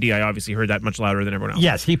with OCD, I obviously heard that much louder than everyone else.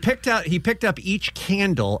 Yes, he picked up each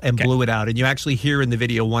candle and blew it out, and you actually hear in the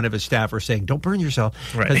video one of his staffers saying, "Don't burn yourself,"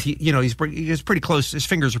 because he's pretty close. His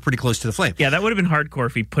fingers are pretty close to the flame. Yeah, that would have been hardcore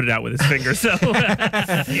if he put it out with his fingers. So,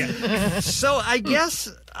 So I guess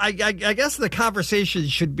the conversation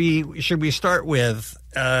should we start with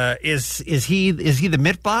is he the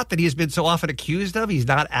Mittbot that he has been so often accused of? He's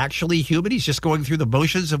not actually human. He's just going through the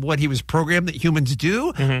motions of what he was programmed that humans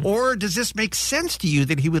do. Mm-hmm. Or does this make sense to you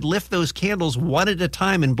that he would lift those candles one at a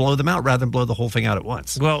time and blow them out rather than blow the whole thing out at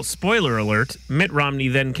once? Well, spoiler alert, Mitt Romney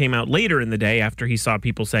then came out later in the day after he saw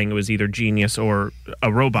people saying it was either genius or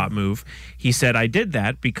a robot move. He said, "I did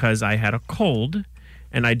that because I had a cold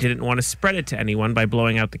and I didn't want to spread it to anyone by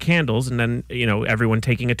blowing out the candles and then, everyone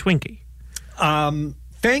taking a Twinkie."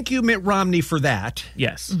 Thank you, Mitt Romney, for that.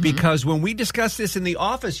 Yes. Mm-hmm. Because when we discussed this in the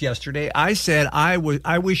office yesterday, I said I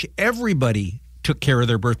wish everybody took care of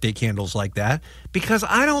their birthday candles like that because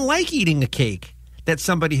I don't like eating a cake that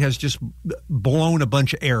somebody has just blown a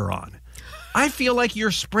bunch of air on. I feel like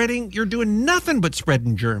you're doing nothing but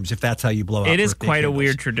spreading germs if that's how you blow out It is birthday quite candles. a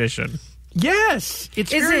weird tradition. Yes.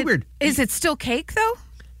 It's very weird. Is it still cake, though?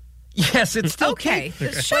 Yes, it's still okay.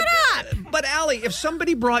 cake. Shut up. But, Allie, if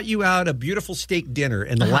somebody brought you out a beautiful steak dinner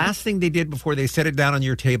and the last thing they did before they set it down on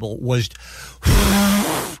your table was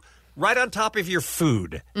right on top of your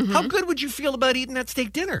food, how good would you feel about eating that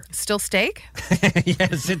steak dinner? Still steak?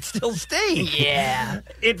 Yes, it's still steak. Yeah.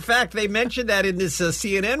 In fact, they mentioned that in this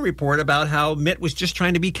CNN report about how Mitt was just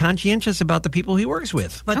trying to be conscientious about the people he works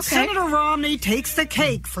with. But Senator Romney takes the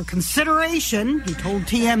cake for consideration. He told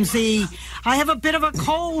TMZ, "I have a bit of a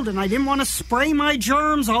cold and I didn't want to spray my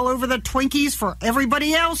germs all over the Twinkies for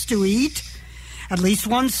everybody else to eat." At least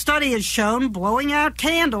one study has shown blowing out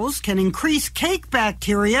candles can increase cake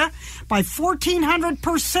bacteria by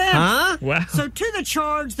 1,400%. Huh? Wow. So to the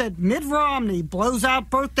charge that Mitt Romney blows out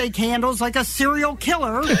birthday candles like a serial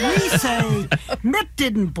killer, we say Mitt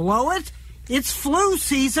didn't blow it. It's flu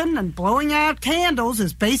season, and blowing out candles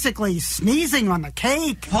is basically sneezing on the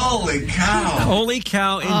cake. Holy cow. Holy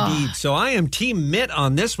cow, indeed. So I am Team Mitt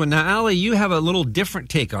on this one. Now, Allie, you have a little different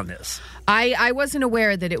take on this. I wasn't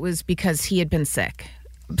aware that it was because he had been sick.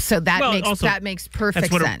 So that makes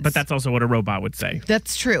perfect sense. But that's also what a robot would say.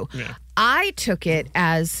 That's true. Yeah. I took it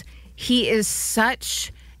as he is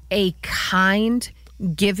such a kind,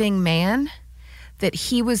 giving man that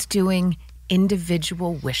he was doing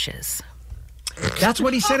individual wishes. That's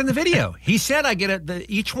what he said in the video. He said, "I get it.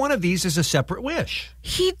 Each one of these is a separate wish."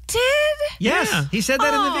 He did? Yes, yeah. He said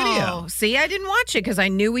that in the video. See, I didn't watch it because I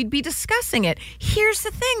knew we'd be discussing it. Here's the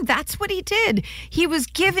thing. That's what he did. He was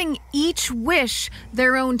giving each wish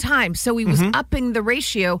their own time. So he was upping the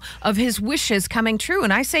ratio of his wishes coming true.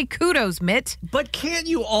 And I say kudos, Mitt. But can't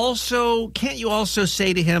you also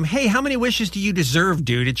say to him, "Hey, how many wishes do you deserve,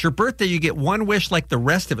 dude? It's your birthday. You get one wish like the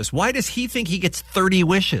rest of us." Why does he think he gets 30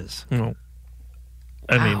 wishes? No.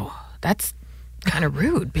 Wow, that's kind of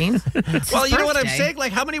rude, Bean. Well, you know what I'm saying?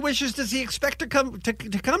 Like, how many wishes does he expect to come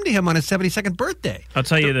to him on his 72nd birthday? I'll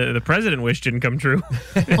tell you, the president wish didn't come true.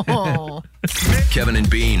 Kevin and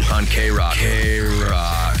Bean on K-Rock.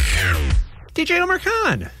 K-Rock. DJ Omar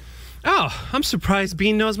Khan. Oh, I'm surprised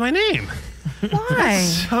Bean knows my name. Why?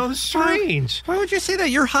 That's so strange. Why would you say that?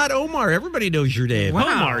 You're Hot Omar. Everybody knows your name. Wow.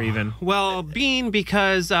 Omar, even. Well, Bean,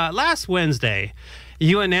 because last Wednesday,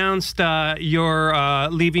 you announced you're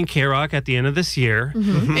leaving K-Rock at the end of this year,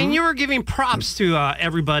 and you were giving props to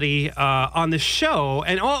everybody on the show.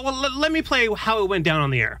 And let me play how it went down on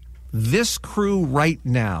the air. This crew right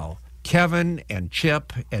now, Kevin and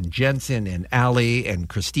Chip and Jensen and Allie and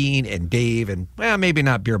Christine and Dave and, well, maybe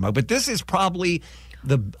not Beer Mug, but this is probably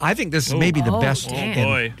I think this is maybe the best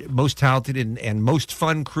and most talented and most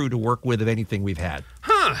fun crew to work with of anything we've had.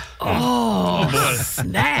 Huh. Oh, boy.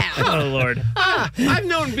 Snap. Oh, Lord. I've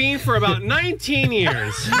known Bean for about 19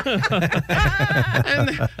 years.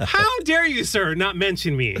 And how dare you, sir, not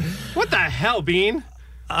mention me? What the hell, Bean?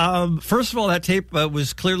 First of all, that tape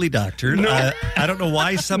was clearly doctored. No. I don't know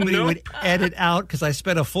why somebody would edit out, because I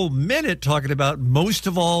spent a full minute talking about, most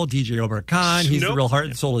of all, DJ Omar Khan. He's the real heart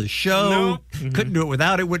and soul of the show. Couldn't do it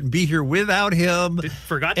without it. Wouldn't be here without him.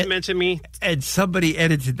 Forgot to mention me. And somebody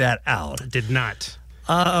edited that out. Did not.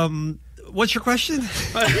 What's your question?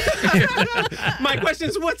 My question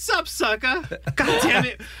is, what's up, sucker? God damn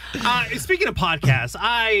it. Speaking of podcasts,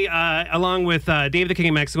 I, along with Dave the King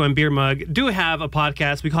of Mexico and Beer Mug, do have a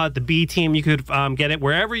podcast. We call it the B Team. You could get it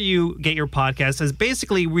wherever you get your podcasts. As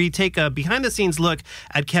basically, we take a behind-the-scenes look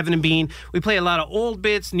at Kevin and Bean. We play a lot of old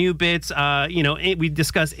bits, new bits. We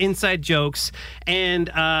discuss inside jokes. And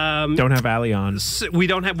don't have Allie on. We're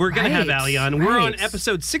going to have Allie on. We're on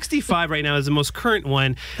episode 65 right now, is the most current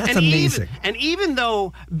one. That's amazing. And even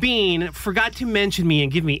though Bean forgot to mention me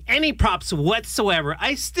and give me any props whatsoever,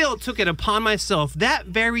 I still took it upon myself that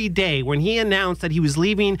very day when he announced that he was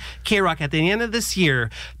leaving K-Rock at the end of this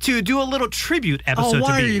year to do a little tribute episode to Bean.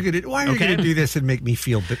 Why are you going to do this and make me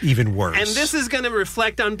feel even worse? And this is going to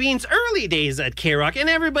reflect on Bean's early days at K-Rock. And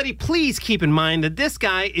everybody, please keep in mind that this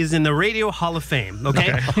guy is in the Radio Hall of Fame,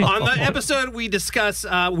 okay? On the episode, we discuss,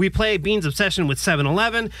 we play Bean's obsession with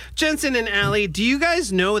 7-Eleven. Jensen and Allie, do you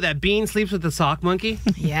guys know that Bean sleeps with the sock monkey?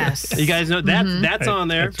 Yes. You guys know that's on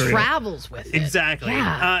there. Travels with it. Exactly.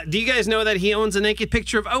 Yeah. Do you guys know that he owns a naked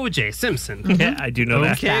picture of O.J. Simpson? Yeah, I do know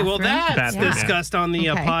that. Okay, well, that's discussed on the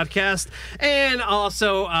podcast. And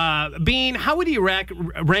also, Bean, how would you rank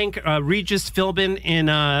Regis Philbin in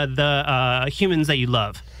the humans that you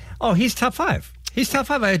love? Oh, he's top 5. He's top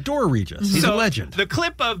 5. I adore Regis. He's a legend. The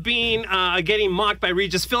clip of Bean getting mocked by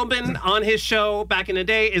Regis Philbin on his show back in the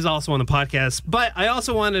day is also on the podcast. But I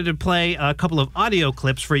also wanted to play a couple of audio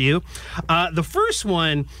clips for you. The first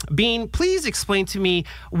one, Bean, please explain to me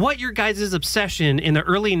what your guys' obsession in the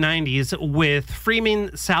early 90s with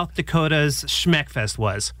Freeman, South Dakota's Schmeckfest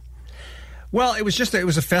was. Well, it was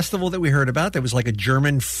a festival that we heard about that was like a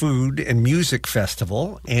German food and music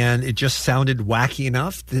festival, and it just sounded wacky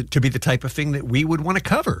enough to be the type of thing that we would want to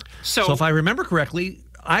cover. So if I remember correctly,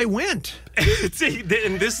 I went.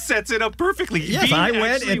 And this sets it up perfectly. Yes, Bean I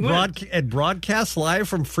went and broadcast live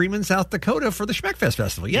from Freeman, South Dakota for the Schmeckfest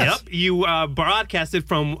Festival. Yes. Yep, you broadcasted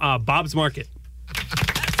from Bob's Market.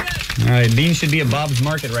 All right, Bean should be at Bob's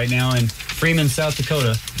Market right now in Freeman, South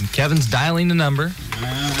Dakota. And Kevin's dialing the number.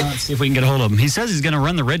 Let's see if we can get a hold of him. He says he's going to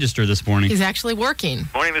run the register this morning. He's actually working.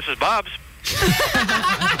 Morning, this is Bob's.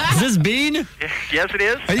 Is this Bean? Yes, it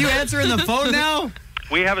is. Are you answering the phone now?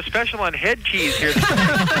 We have a special on head cheese here this morning.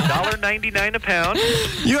 $1.99 a pound.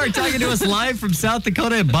 You are talking to us live from South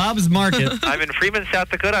Dakota at Bob's Market. I'm in Freeman, South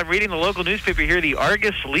Dakota. I'm reading the local newspaper here, the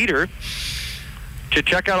Argus Leader. to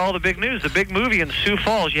check out all the big news. The big movie in Sioux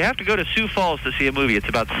Falls. You have to go to Sioux Falls to see a movie. It's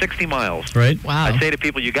about 60 miles. Right. Wow. I say to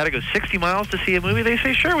people, you got to go 60 miles to see a movie. They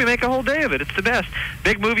say, sure, we make a whole day of it. It's the best.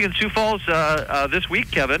 Big movie in Sioux Falls this week,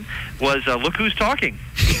 Kevin, was Look Who's Talking.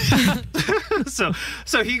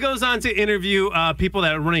 So he goes on to interview people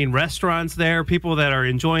that are running restaurants there, people that are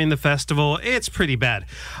enjoying the festival. It's pretty bad.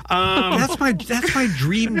 That's my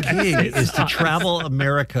dream gig is to travel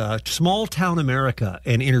America, small town America,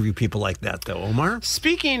 and interview people like that, though. Omar?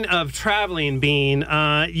 Speaking of traveling, Bean,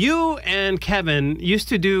 you and Kevin used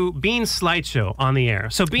to do Bean's slideshow on the air.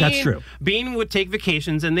 So Bean, That's true. Bean would take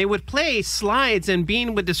vacations and they would play slides and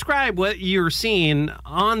Bean would describe what you're seeing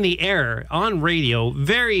on the air, on radio.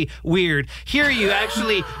 Very weird. Here you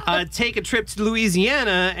actually take a trip to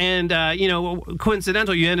Louisiana and,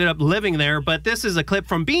 coincidental, you ended up living there. But this is a clip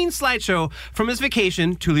from Bean's slideshow from his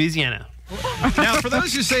vacation to Louisiana. Now, for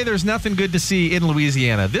those who say there's nothing good to see in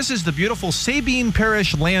Louisiana, this is the beautiful Sabine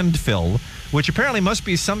Parish landfill, which apparently must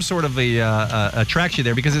be some sort of a attraction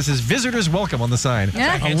there because it says visitors welcome on the sign.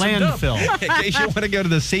 Yeah. A landfill. In case you want to go to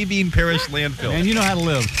the Sabine Parish landfill. And you know how to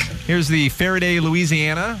live. Here's the Faraday,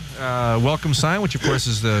 Louisiana welcome sign, which of course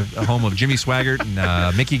is the home of Jimmy Swaggart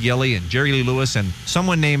and Mickey Gilley and Jerry Lee Lewis and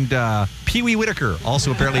someone named Pee Wee Whitaker,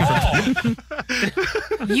 also apparently from...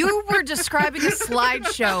 You were describing a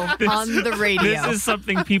slideshow on the radio. This is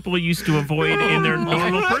something people used to avoid in their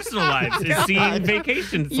normal personal lives, is seeing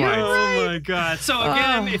vacation slides. Oh, my God. So,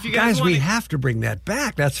 again, if you guys we have to bring that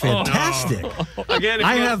back. That's fantastic. Again,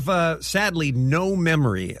 I have, sadly, no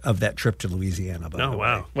memory of that trip to Louisiana. By the way.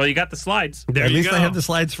 Wow. Well, you got the slides. There At you least go. I have the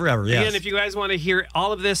slides forever, yes. Again, if you guys want to hear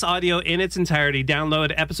all of this audio in its entirety,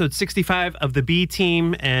 download episode 65 of the B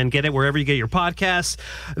Team and get it wherever you get your podcasts.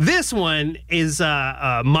 This one is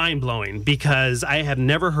mind-blowing because I have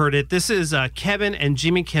never heard it. This is Kevin and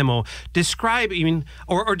Jimmy Kimmel describing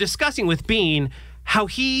or discussing with Bean how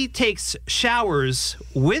he takes showers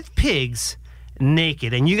with pigs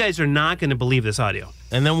naked. And you guys are not going to believe this audio.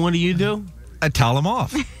 And then what do? I towel them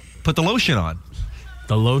off. Put the lotion on.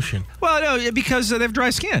 The lotion. Well, no, because they have dry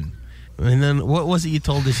skin. And then what was it you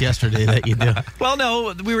told us yesterday that you do? Well,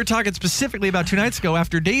 no, we were talking specifically about 2 nights ago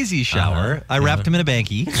after Daisy's shower. I wrapped him in a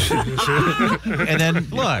banky. And then,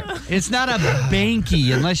 look. It's not a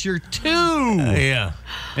banky unless you're 2. Yeah.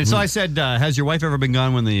 And so I said, has your wife ever been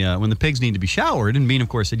gone when the pigs need to be showered? And Bean, of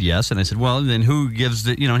course, said yes. And I said, well, then who gives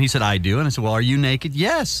the, and he said, I do. And I said, well, are you naked?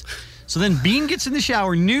 Yes. So then Bean gets in the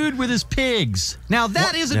shower nude with his pigs. Now,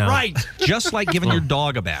 that isn't right. Just like giving your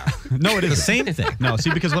dog a bath. No, it isn't. The same thing. No,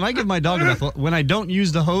 see, because when I give my dog a bath, when I don't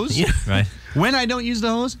use the hose, right? When I don't use the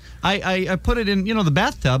hose, I put it in, the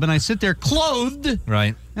bathtub, and I sit there clothed.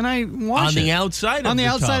 Right. And I wash on the outside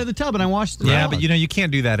of the tub, and I wash the Yeah, dog. but you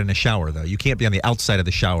can't do that in a shower, though. You can't be on the outside of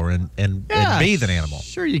the shower and bathe an animal.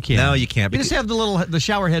 Sure you can. No, you can't. You just have the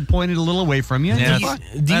shower head pointed a little away from you. Yeah,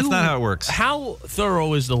 that's not how it works. How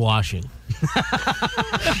thorough is the washing?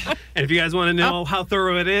 And if you guys want to know how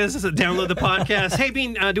thorough it is, download the podcast. Hey,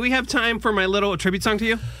 Bean, do we have time for my little tribute song to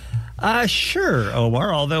you? Sure,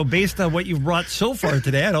 Omar, although based on what you've brought so far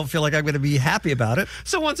today, I don't feel like I'm going to be happy about it.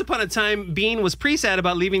 So once upon a time, Bean was pretty sad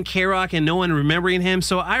about leaving K-Rock and no one remembering him,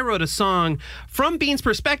 so I wrote a song from Bean's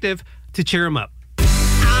perspective to cheer him up.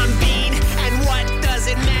 I'm Bean, and what does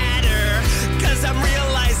it matter? 'Cause I'm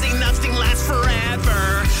realizing nothing lasts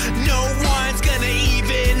forever. No one's gonna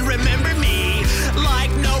even remember me, like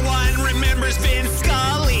no one remembers Vince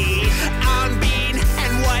Scully. I'm Bean,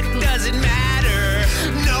 and what does it matter?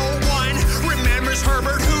 No one remembers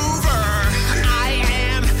Herbert Hoover. I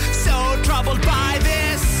am so troubled by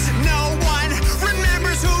this. No one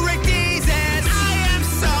remembers who Rick Dees is. I am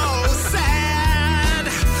so sad.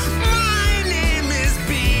 My name is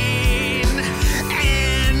Bean,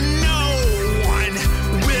 and no one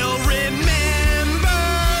will remember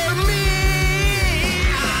me.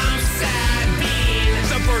 I'm sad, Bean.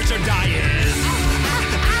 The birds are dying.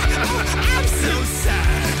 I'm so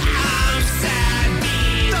sad. I'm sad,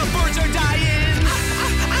 Bean. The birds are dying.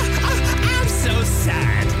 I'm so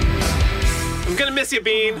sad. I'm gonna miss you,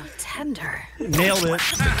 Bean. Tender. Nailed it.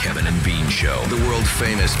 The Kevin and Bean Show, the world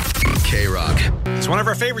famous K-Rock. It's one of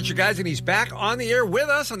our favorites, you guys, and he's back on the air with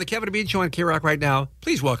us on the Kevin and Bean Show on K-Rock right now.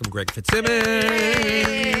 Please welcome Greg Fitzsimmons.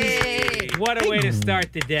 What a way to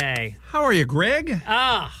start the day. How are you, Greg?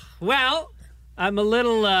 Well, I'm a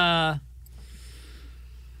little, I'm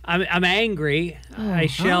angry. I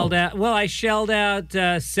shelled out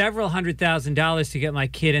several $100,000 to get my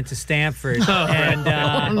kid into Stanford. And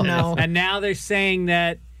and now they're saying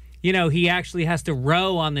that, he actually has to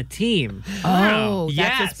row on the team. Oh,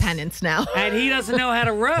 yes. that's his penance now. And he doesn't know how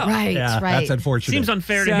to row. Right. That's unfortunate. Seems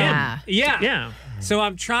unfair to him. Yeah. So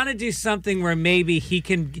I'm trying to do something where maybe he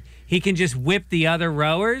can just whip the other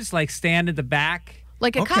rowers, like stand at the back.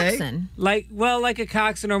 Like a coxswain. Like a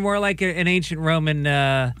coxswain, or more like an ancient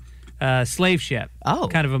Roman slave ship. Oh.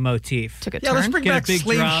 Kind of a motif. Took a Yeah, let's turn. bring Get a back big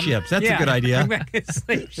slave drum. ships. That's Yeah, a good idea. bring back a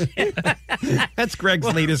slave ship. That's Greg's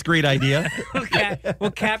latest great idea.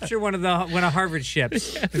 We'll capture one of Harvard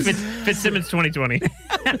ships. Fitzsimmons 2020.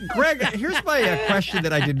 Greg, here's my question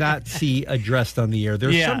that I did not see addressed on the air.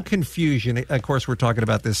 There's some confusion. Of course, we're talking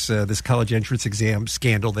about this college entrance exam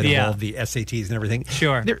scandal that involved the SATs and everything.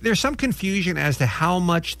 Sure. There's some confusion as to how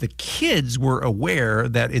much the kids were aware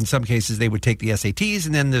that in some cases they would take the SATs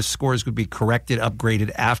and then the scores would be corrected,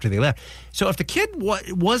 upgraded after they left. So if the kid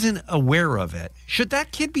wasn't aware of it, should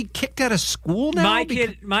that kid be kicked out of school now?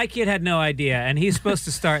 My kid had no idea, and he's supposed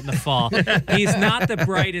to start in the fall. He's not the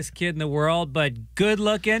brightest kid in the world, but good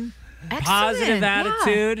looking, positive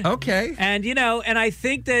attitude. Yeah. Okay. And and I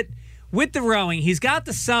think that with the rowing, he's got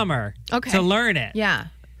the summer to learn it. Yeah.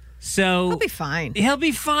 So he'll be fine. He'll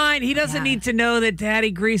be fine. He doesn't need to know that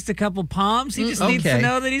Daddy greased a couple palms. He just needs to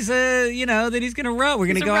know that he's that he's going to row. We're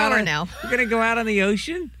going to go out now. We're going to go out on the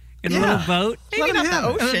ocean in a little boat. Maybe not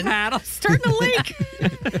the ocean. Paddle. Start in the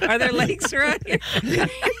lake. Are there lakes around here?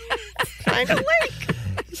 Find a lake.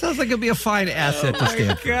 Sounds like it'd be a fine asset to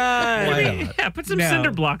Stanford. God. Why not? Yeah, put some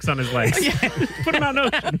cinder blocks on his legs. Put him out in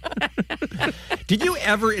the ocean. Did you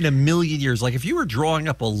ever in a million years, like if you were drawing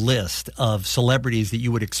up a list of celebrities that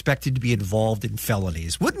you would expected to be involved in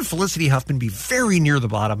felonies, wouldn't Felicity Huffman be very near the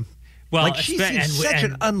bottom? Well, like she seems such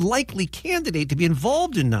an unlikely candidate to be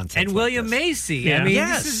involved in nonsense. And like William this. Macy. Yeah. I mean,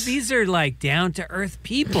 Yes. these are like down to earth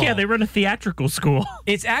people. Yeah, they run a theatrical school.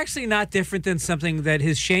 It's actually not different than something that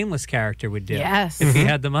his Shameless character would do. Yes. If he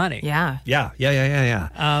had the money. Yeah. Yeah.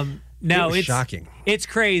 No, It was it's shocking. It's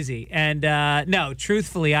crazy. And no,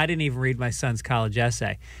 truthfully, I didn't even read my son's college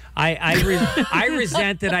essay. I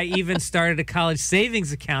resent that I even started a college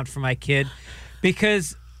savings account for my kid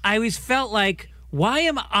because I always felt like, why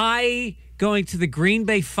am I going to the Green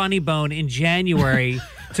Bay Funny Bone in January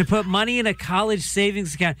to put money in a college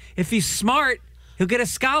savings account? If he's smart, he'll get a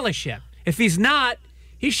scholarship. If he's not,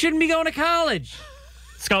 he shouldn't be going to college.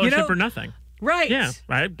 Scholarship or nothing. Right. Yeah,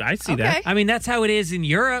 I see that. I mean, that's how it is in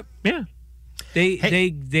Europe. Yeah.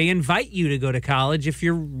 They invite you to go to college if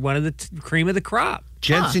you're one of the cream of the crop.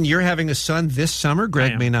 Jensen, you're having a son this summer.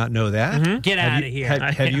 Greg may not know that. Get Have out you- of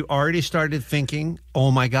here. Have you already started thinking, oh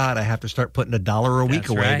my God, I have to start putting $1 a week That's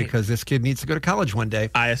away right. because this kid needs to go to college one day?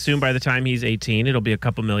 I assume by the time he's 18, it'll be a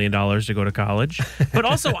couple $1 million to go to college. But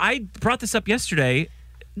also, I brought this up yesterday.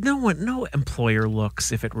 No employer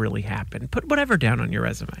looks if it really happened. Put whatever down on your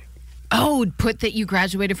resume. Oh, put that you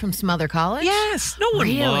graduated from some other college? Yes. No one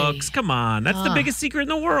Really? looks. Come on. That's the biggest secret in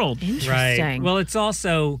the world. Interesting. Right. Well, it's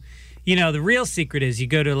also, the real secret is you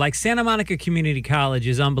go to like Santa Monica Community College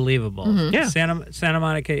is unbelievable. Mhm. Yeah. Santa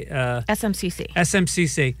Monica SMCC.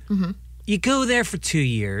 SMCC. Mhm. You go there for 2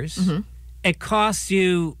 years. Mhm. It costs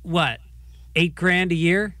you what, $8,000 a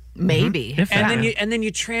year? Maybe. If And that. then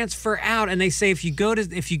you transfer out, and they say if you go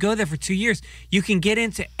there for 2 years, you can get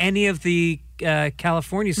into any of the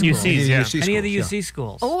California schools, UCs, yeah. any of the UC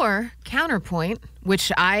schools. Or counterpoint,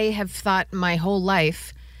 which I have thought my whole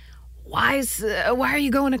life, why are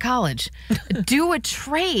you going to college? Do a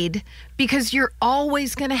trade because you're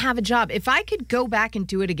always going to have a job. If I could go back and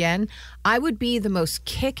do it again, I would be the most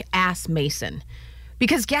kick-ass mason.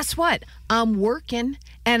 Because guess what? I'm working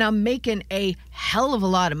and I'm making a hell of a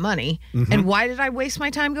lot of money. Mhm. And why did I waste my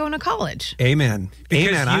time going to college? Amen. Because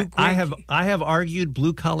Amen. you, I Greg- have argued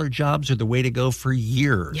blue collar jobs are the way to go for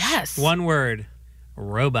years. Yes. One word: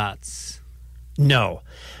 robots. No.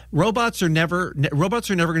 Robots are never going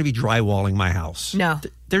to be drywalling my house. No.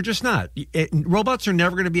 They're just not. Robots are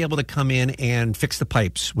never going to be able to come in and fix the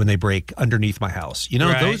pipes when they break underneath my house.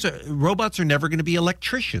 Right. Robots are never going to be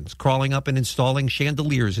electricians crawling up and installing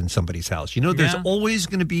chandeliers in somebody's house. There's Yeah. always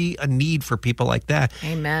going to be a need for people like that.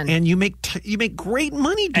 Amen. And you make great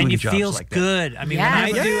money doing And it jobs feels like that. good. I mean, when I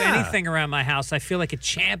Yes. do Yeah. anything around my house, I feel like a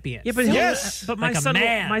champion. Yeah, but but my Like a son,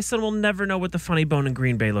 man. my son will never know what the funny bone in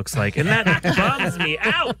Green Bay looks like, and that bums me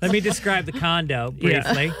out. Let me describe the condo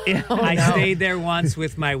briefly. Yeah. I stayed there once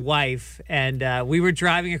with my wife, and we were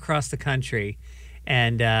driving across the country,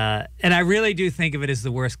 and I really do think of it as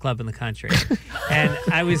the worst club in the country. And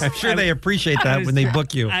I was, I'm sure they appreciate I that was- when they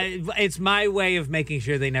book you. It's my way of making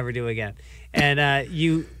sure they never do again. And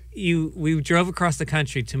we drove across the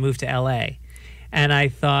country to move to L.A., and I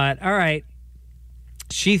thought, all right,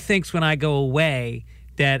 she thinks when I go away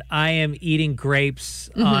that I am eating grapes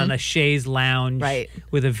on a chaise lounge Right.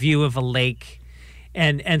 with a view of a lake.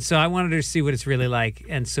 And so I wanted her to see what it's really like.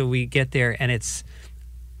 And so we get there, and it's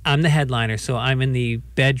I'm the headliner, so I'm in the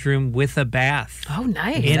bedroom with a bath. Oh,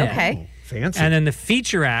 nice. in it. Okay. Fancy. And then the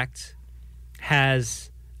feature act has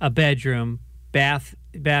a bedroom,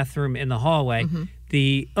 bathroom in the hallway. Mm-hmm.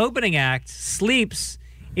 The opening act sleeps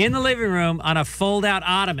in the living room on a fold-out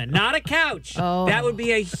ottoman, not a couch. Oh. That would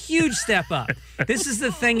be a huge step up. This is the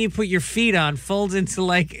thing you put your feet on, folds into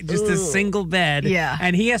like just a single bed. Yeah.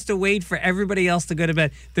 And he has to wait for everybody else to go to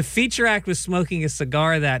bed. The feature act was smoking a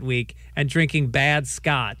cigar that week and drinking bad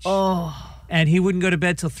scotch. Oh. And he wouldn't go to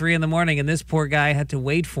bed till 3 a.m, and this poor guy had to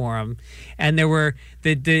wait for him. And there were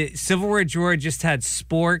the silverware drawer just had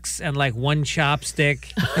sporks and like one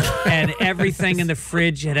chopstick, and everything in the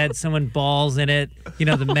fridge had someone balls in it. You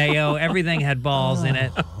know, the mayo, everything had balls in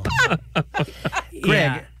it.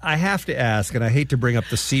 Greg, I have to ask, and I hate to bring up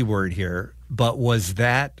the C word here, but was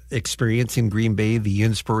that experience in Green Bay the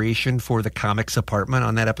inspiration for the comics apartment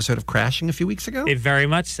on that episode of Crashing a few weeks ago? It very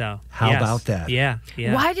much so. How Yes. about that? Yeah.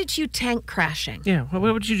 Why did you tank Crashing? Yeah. What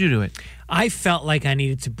would you do to it? I felt like I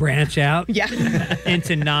needed to branch out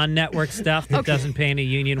into non-network stuff that doesn't pay any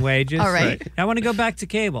union wages. All right. I want to go back to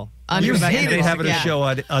cable. You Go back to hated basic. having a show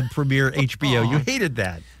on Premiere HBO. You hated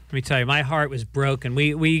that. Let me tell you, my heart was broken.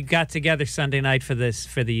 We got together Sunday night for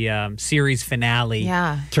the series finale.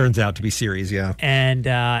 Yeah. Turns out to be series, yeah. And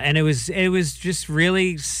it was just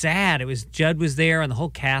really sad. It was Judd was there and the whole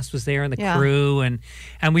cast was there and the crew and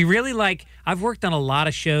we really I've worked on a lot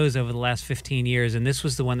of shows over the last 15 years and this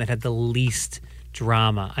was the one that had the least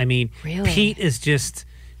drama. I mean, Really? Pete is just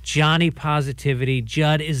Johnny positivity.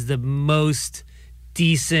 Judd is the most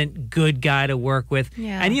decent, good guy to work with.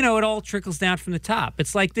 Yeah. And, it all trickles down from the top.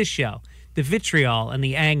 It's like this show. The vitriol and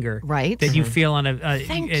the anger that you feel on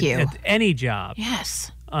Thank at you. any job.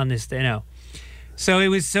 Yes. On this, So it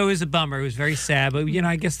was a bummer. It was very sad, but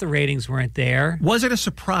I guess the ratings weren't there. Was it a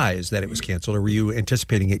surprise that it was canceled, or were you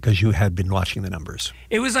anticipating it because you had been watching the numbers?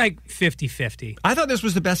 It was like 50-50. I thought this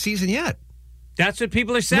was the best season yet. That's what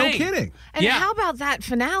people are saying. No kidding. And how about that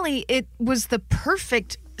finale? It was the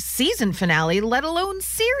perfect season finale, let alone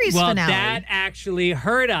series finale. Well, that actually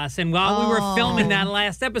hurt us. And while we were filming that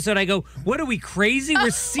last episode, I go, what are we, crazy? We're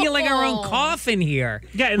sealing our own coffin here.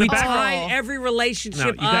 Yeah, in we the background. tied every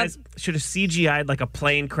relationship No, you up. guys should have CGI'd like a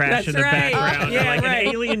plane crash That's in the right. background, Yeah, or like right.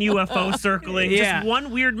 an alien UFO circling. Yeah. Just one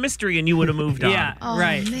weird mystery, and you would have moved on. Yeah,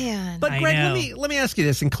 right. Man. But I Greg, know. let me ask you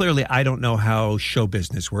this, and clearly I don't know how show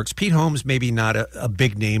business works. Pete Holmes, maybe not a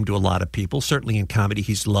big name to a lot of people. Certainly in comedy,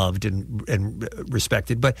 he's loved and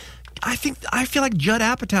respected. But I feel like Judd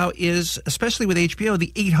Apatow is, especially with HBO,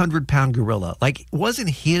 the 800-pound gorilla. Like, wasn't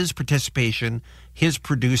his participation, his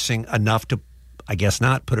producing enough to, I guess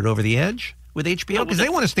not, put it over the edge with HBO? Because they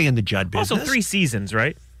want to stay in the Judd business. Also, 3 seasons,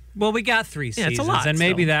 right? Well, we got 3 Yeah, seasons, it's a lot and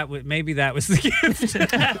maybe still. that was the gift.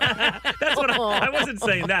 That's what I wasn't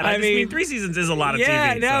saying that. I mean 3 seasons is a lot of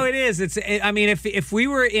yeah, TV. no, so. it is. I mean, if we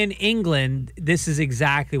were in England, this is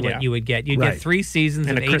exactly what Yeah. you would get. You'd Right. get 3 seasons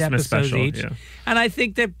And of a 8 Christmas episodes special, each. yeah. And I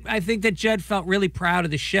think that Judd felt really proud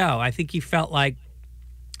of the show. I think he felt like,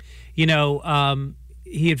 he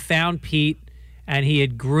had found Pete and he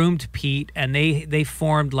had groomed Pete, and they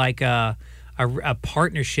formed like a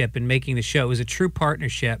partnership in making the show. It was a true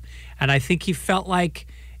partnership, and I think he felt like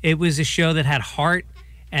it was a show that had heart.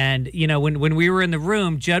 And when we were in the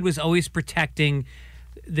room, Judd was always protecting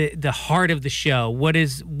the heart of the show. What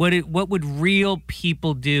would real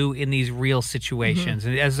people do in these real situations,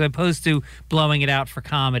 and as opposed to blowing it out for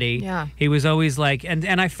comedy. Yeah. He was always like,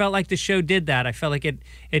 and I felt like the show did that. I felt like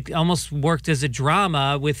it almost worked as a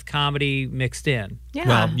drama with comedy mixed in. Yeah.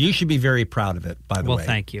 Well, you should be very proud of it, by the way. Well,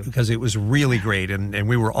 thank you. Because it was really great, and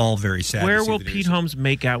we were all very sad. Where to see will the Pete news. Holmes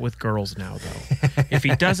make out with girls now, though? If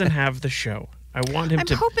he doesn't have the show, I want him I'm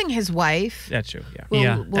to. hoping his wife That's true.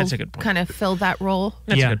 Yeah. will That's a good point. kind of fill that role.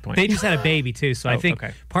 That's a good point. They just had a baby too, so I Oh, think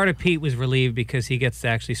okay. part of Pete was relieved because he gets to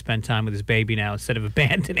actually spend time with his baby now instead of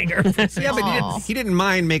abandoning her. Yeah, but he didn't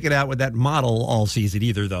mind making out with that model all season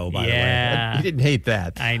either, though, by the way. Yeah. He didn't hate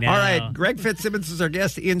that. I know. All right, Greg Fitzsimmons is our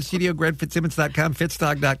guest in studio, GregFitzsimmons.com,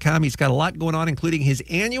 Fitzdog.com. He's got a lot going on, including his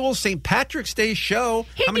annual St. Patrick's Day show.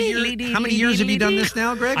 How many years have you done this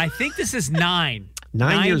now, Greg? I think this is 9.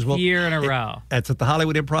 9 years. Ninth year in a row. That's at the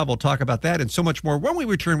Hollywood Improv. We'll talk about that and so much more when we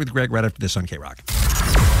return with Greg right after this on K-Rock.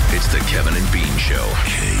 It's the Kevin and Bean Show.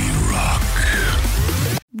 K-Rock.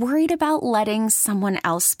 Worried about letting someone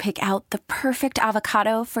else pick out the perfect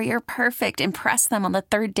avocado for your perfect impress them on the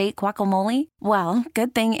third date guacamole? Well,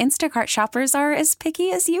 good thing Instacart shoppers are as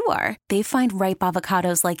picky as you are. They find ripe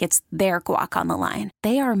avocados like it's their guac on the line.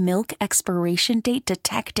 They are milk expiration date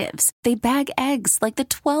detectives. They bag eggs like the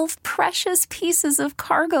 12 precious pieces of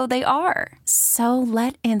cargo they are. So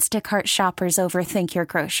let Instacart shoppers overthink your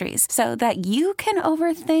groceries so that you can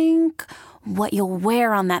overthink what you'll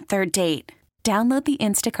wear on that third date. Download the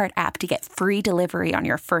Instacart app to get free delivery on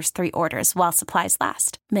your first 3 orders while supplies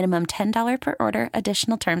last. Minimum $10 per order.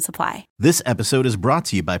 Additional terms apply. This episode is brought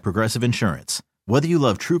to you by Progressive Insurance. Whether you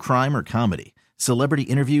love true crime or comedy, celebrity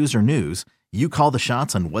interviews or news, you call the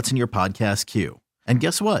shots on what's in your podcast queue. And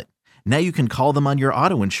guess what? Now you can call them on your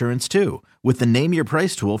auto insurance too with the Name Your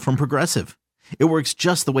Price tool from Progressive. It works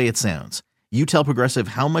just the way it sounds. You tell Progressive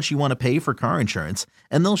how much you want to pay for car insurance,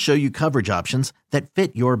 and they'll show you coverage options that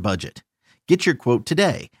fit your budget. Get your quote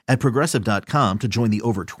today at Progressive.com to join the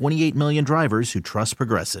over 28 million drivers who trust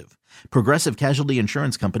Progressive. Progressive Casualty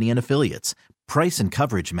Insurance Company and Affiliates. Price and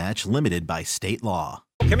coverage match limited by state law.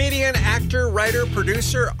 Comedian, actor, writer,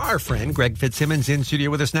 producer, our friend Greg Fitzsimmons in studio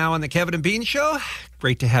with us now on the Kevin and Bean Show.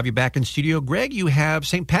 Great to have you back in studio. Greg, you have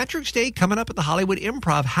St. Patrick's Day coming up at the Hollywood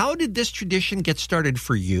Improv. How did this tradition get started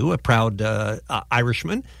for you, a proud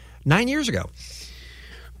Irishman, 9 years ago?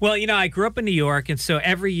 Well, you know, I grew up in New York, and so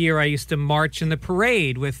every year I used to march in the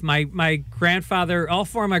parade with my grandfather. All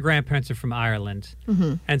 4 of my grandparents are from Ireland.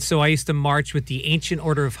 Mm-hmm. And so I used to march with the Ancient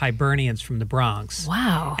Order of Hibernians from the Bronx.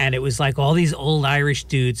 Wow. And it was like all these old Irish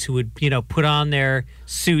dudes who would, you know, put on their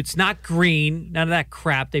suits, not green, none of that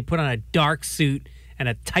crap. They put on a dark suit and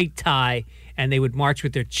a tight tie, and they would march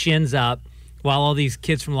with their chins up while all these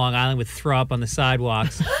kids from Long Island would throw up on the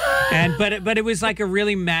sidewalks. But it was like a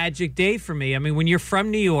really magic day for me. I mean, when you're from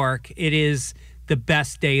New York, it is the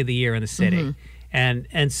best day of the year in the city. Mm-hmm.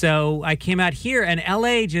 And so I came out here, and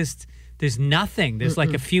LA just, there's nothing. There's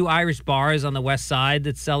like a few Irish bars on the west side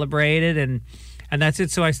that celebrated, and that's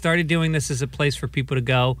it. So I started doing this as a place for people to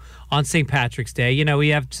go on St. Patrick's Day. You know, we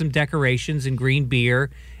have some decorations and green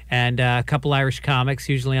beer and a couple Irish comics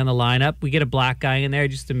usually on the lineup. We get a black guy in there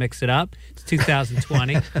just to mix it up. It's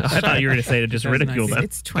 2020. I thought you were going to say to just ridicule them.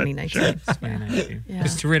 It's 2019. Sure. It's 2019. Yeah.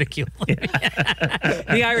 Just to ridicule.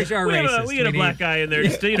 The Irish are racist. We get a black guy in there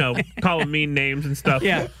just to, you know, call him mean names and stuff.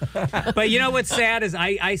 Yeah. But you know what's sad is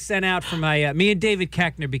I sent out for my, me and David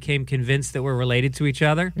Koechner became convinced that we're related to each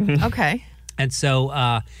other. Okay. And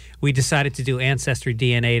so we decided to do Ancestry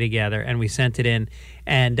DNA together, and we sent it in.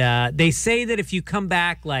 And they say that if you come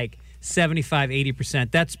back like 75,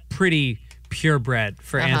 80%, that's pretty purebred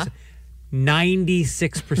for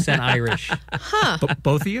 96% Irish. Huh.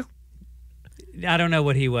 Both of you? I don't know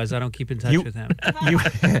what he was. I don't keep in touch with him.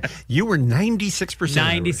 You were 96%.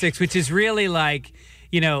 96, which is really like,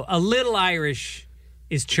 you know, a little Irish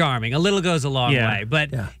is charming. A little goes a long way. But,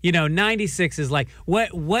 you know, 96 is like,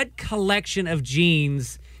 what collection of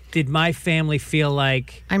genes did my family feel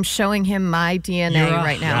like? I'm showing him my DNA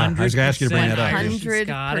right now. I was going to ask you to bring that up.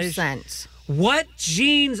 100%. What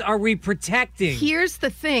genes are we protecting? Here's the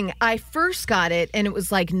thing. I first got it, and it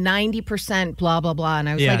was like 90% blah, blah, blah. And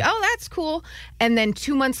I was like, oh, that's cool. And then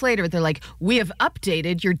 2 months later, they're like, we have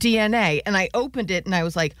updated your DNA. And I opened it, and I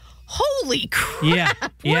was like, holy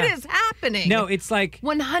crap. What is happening? No, it's like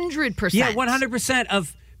 100%. Yeah, 100%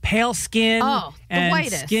 of pale skin and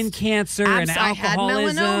whitest. Skin cancer and alcoholism. I had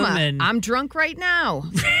melanoma. And I'm drunk right now.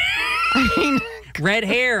 I mean, red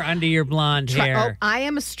hair under your blonde hair. I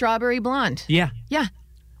am a strawberry blonde. Yeah. Yeah.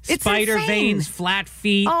 It's Spider insane. veins, flat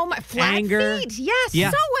feet. Oh, my flat anger. feet. Yes, Yeah.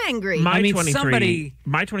 so angry. My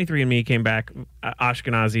 23andMe came back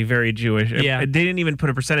Ashkenazi, very Jewish. Yeah. They didn't even put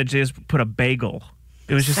a percentage. They just put a bagel.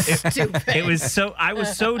 It was just stupid. It was so. I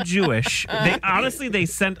was so Jewish. They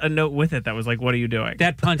sent a note with it that was like, "What are you doing?"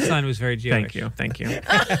 That punchline was very Jewish. Thank you.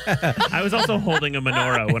 I was also holding a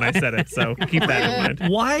menorah when I said it, so keep that in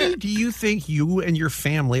mind. Why do you think you and your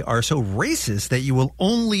family are so racist that you will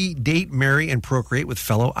only date, marry, and procreate with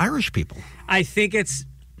fellow Irish people? I think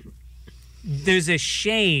there's a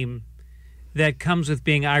shame that comes with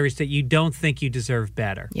being Irish that you don't think you deserve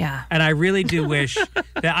better. Yeah. And I really do wish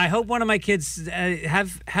that I hope one of my kids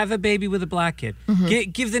have a baby with a black kid.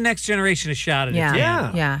 Mm-hmm. Give the next generation a shot at it.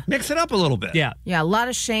 Yeah. Mix it up a little bit. Yeah. Yeah, a lot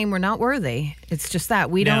of shame. We're not worthy. It's just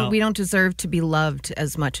that we don't deserve to be loved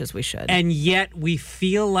as much as we should. And yet we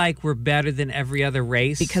feel like we're better than every other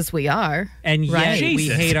race. Because we are. And yet right. we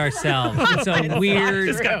hate ourselves. It's a weird.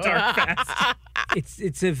 This got dark fast.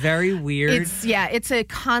 It's a very weird. It's a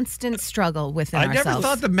constant struggle within ourselves. I never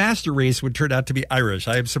thought the master race would turn out to be Irish.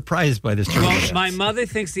 I am surprised by this turn. Well, my mother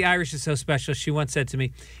thinks the Irish is so special. She once said to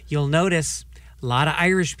me, "You'll notice a lot of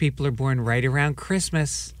Irish people are born right around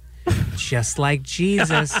Christmas, just like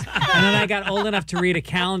Jesus. And then I got old enough to read a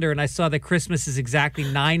calendar, and I saw that Christmas is exactly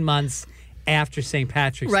 9 months after St.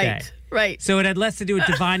 Patrick's Day. Right. So it had less to do with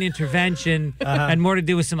divine intervention and more to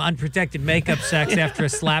do with some unprotected makeup sex after a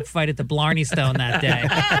slap fight at the Blarney Stone that day.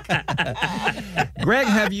 Greg,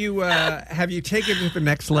 have you taken it to the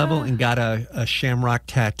next level and got a shamrock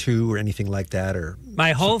tattoo or anything like that? Or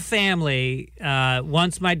my whole family,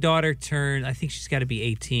 once my daughter turned, I think she's got to be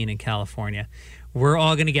 18 in California, we're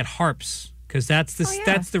all going to get harps because that's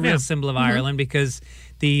the real symbol of Ireland because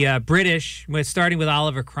the British, starting with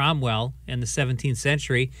Oliver Cromwell in the 17th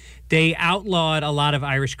century, they outlawed a lot of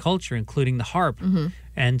Irish culture, including the harp.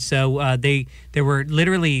 And so there were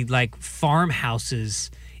literally like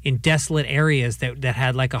farmhouses in desolate areas that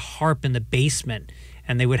had like a harp in the basement.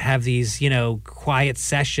 And they would have these, quiet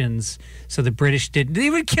sessions. So the British they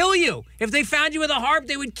would kill you. If they found you with a harp,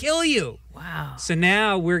 they would kill you. Wow. So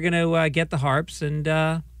now we're going to get the harps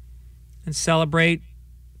and celebrate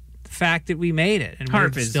the fact that we made it. And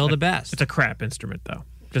Harp we're is still the best. It's a crap instrument, though,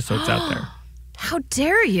 just so it's out there. How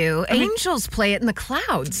dare you? Angels play it in the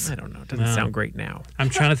clouds. I don't know. It doesn't sound great now. I'm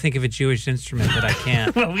trying to think of a Jewish instrument, but I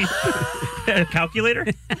can't. Well, a calculator?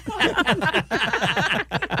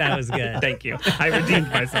 That was good. Thank you. I redeemed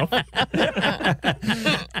myself.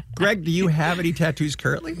 Greg, do you have any tattoos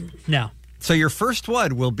currently? No. So your first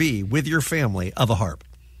one will be with your family of a harp.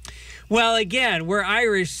 Well, again, we're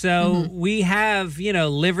Irish, so we have,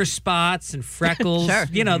 liver spots and freckles. Sure.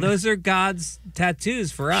 Those are God's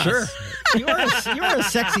tattoos for us. Sure. You're a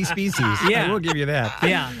sexy species. Yeah. I will give you that.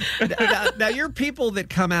 Yeah. Now, you're people that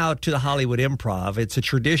come out to the Hollywood Improv. It's a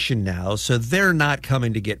tradition now, so they're not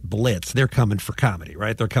coming to get blitz. They're coming for comedy,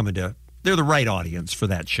 right? They're the right audience for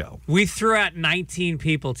that show. We threw out 19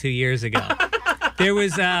 people 2 years ago. There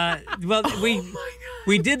was,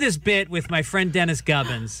 we did this bit with my friend Dennis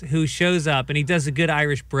Gubbins, who shows up, and he does a good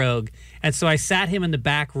Irish brogue. And so I sat him in the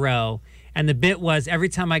back row, and the bit was every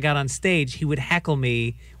time I got on stage, he would heckle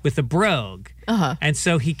me with a brogue. And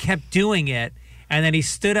so he kept doing it, and then he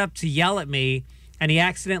stood up to yell at me, and he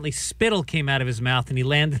accidentally, spittle came out of his mouth, and he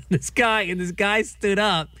landed on this guy, and this guy stood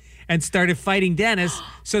up and started fighting Dennis.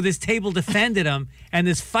 So this table defended him, and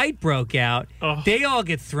this fight broke out. They all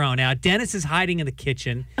get thrown out. Dennis is hiding in the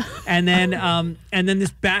kitchen, and then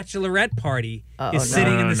this bachelorette party is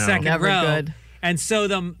sitting in the second row. Good. And so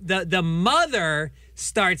the mother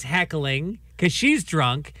starts heckling because she's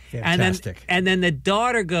drunk, Fantastic. and then the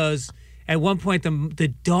daughter goes. At one point,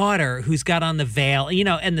 the daughter who's got on the veil,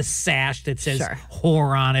 and the sash that says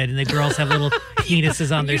whore on it, and the girls have little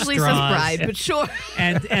penises on their Usually straws. says bride, but sure.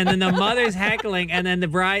 And then the mother's heckling, and then the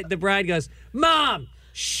bride goes, "Mom,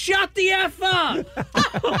 shut the F up!"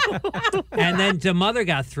 And then the mother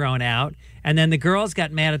got thrown out, and then the girls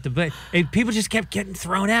got mad at people just kept getting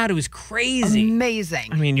thrown out. It was crazy. Amazing.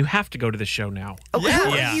 I mean, you have to go to the show now.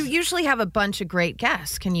 You usually have a bunch of great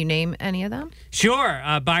guests. Can you name any of them? Sure.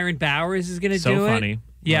 Byron Bowers is going to do it. So funny.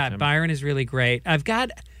 Yeah, Love him. Byron is really great. I've got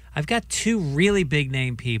two really big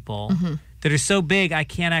name people that are so big I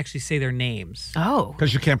can't actually say their names. Oh.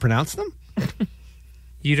 Because you can't pronounce them?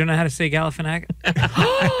 You don't know how to say Galifianakis?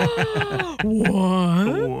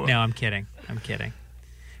 What? No, I'm kidding.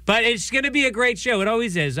 But it's going to be a great show. It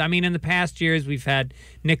always is. I mean, in the past years, we've had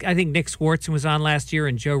Nick. I think Nick Swartzen was on last year,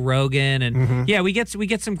 and Joe Rogan, and we get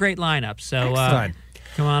some great lineups. So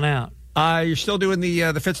come on out. You're still doing the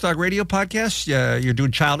Fitzdog Radio podcast. You're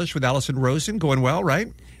doing Childish with Allison Rosen. Going well,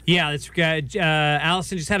 right? Yeah, that's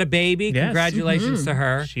Allison just had a baby. Yes. Congratulations to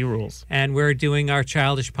her. She rules. And we're doing our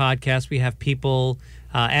Childish podcast. We have people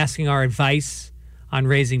asking our advice on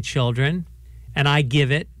raising children, and I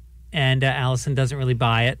give it. And Allison doesn't really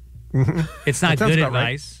buy it. It's not good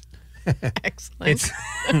advice. Right. Excellent.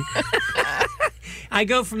 I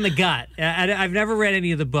go from the gut. I've never read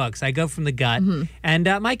any of the books. I go from the gut,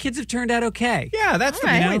 and my kids have turned out okay. Yeah, that's the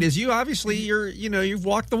point. Is you obviously you've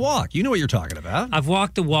walked the walk. You know what you're talking about. I've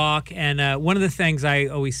walked the walk, and one of the things I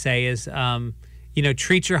always say is,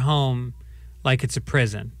 treat your home like it's a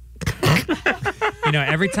prison.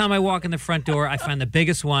 Every time I walk in the front door, I find the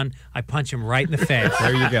biggest one. I punch him right in the face.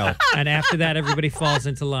 There you go. And after that, everybody falls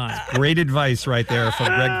into line. Great advice right there from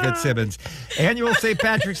Greg Fitzsimmons. Annual St.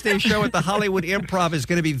 Patrick's Day show at the Hollywood Improv is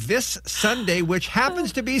going to be this Sunday, which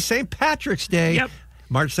happens to be St. Patrick's Day. Yep.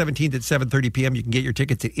 March 17th at 7:30 p.m. You can get your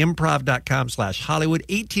tickets at improv.com/Hollywood.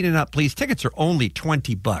 18 and up, please. Tickets are only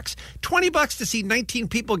 $20. $20 to see 19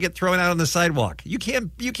 people get thrown out on the sidewalk. You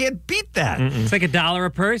can't beat that. It's like $1 a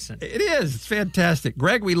person. It is. It's fantastic.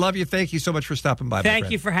 Greg, we love you. Thank you so much for stopping by.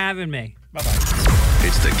 Thank you for having me. Bye-bye.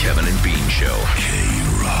 It's the Kevin and Bean Show.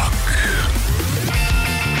 K-Rock.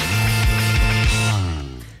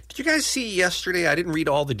 you guys see yesterday? I didn't read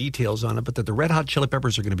all the details on it, but that the Red Hot Chili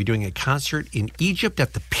Peppers are going to be doing a concert in Egypt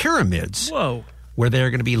at the pyramids. Whoa. Where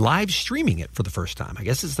they're going to be live streaming it for the first time. I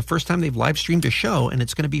guess it's the first time they've live streamed a show, and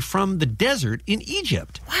it's going to be from the desert in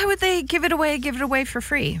Egypt. Why would they give it away for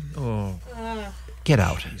free? Oh. Get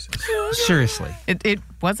out. Seriously. It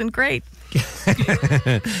wasn't great.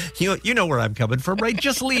 You know where I'm coming from, right?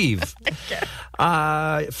 Just leave.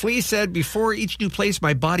 Flea said, before each new place,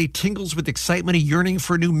 my body tingles with excitement, a yearning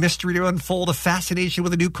for a new mystery to unfold, a fascination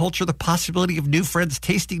with a new culture, the possibility of new friends,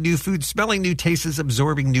 tasting new food, smelling new tastes,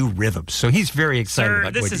 absorbing new rhythms. So he's very excited Sir,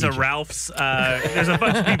 about this going is to a Egypt. Ralph's. There's a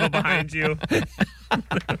bunch of people behind you.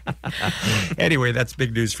 Anyway, that's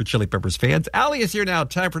big news for Chili Peppers fans. Allie is here now.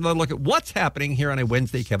 Time for another look at what's happening here on a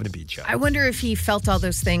Wednesday Kevin and Bean show. I wonder if he felt all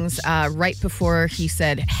those things right before he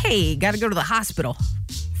said, hey, got to go to the hospital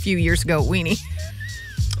a few years ago at Weenie.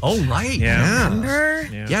 Oh, right. Yeah. Remember?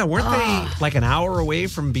 Yeah, weren't they like an hour away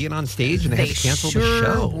from being on stage and they had to cancel the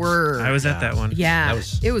show? Were. I was at that one. Yeah,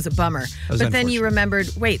 it was a bummer. was But then you remembered,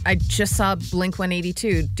 wait, I just saw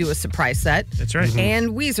Blink-182 do a surprise set. That's right.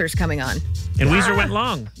 And Weezer's coming on. And Weezer went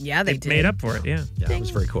long. Yeah, they did. Made up for it, yeah. Yeah, it was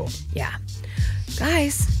very cool. Yeah.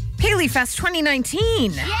 Guys, Paley Fest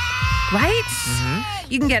 2019. Right?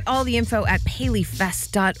 You can get all the info at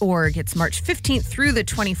paleyfest.org. It's March 15th through the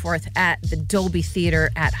 24th at the Dolby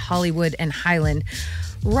Theater at Hollywood and Highland.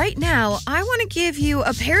 Right now, I want to give you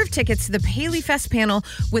a pair of tickets to the Paley Fest panel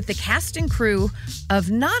with the cast and crew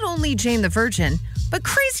of not only Jane the Virgin, but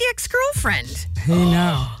Crazy Ex-Girlfriend. Hey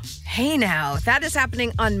now. Hey now. That is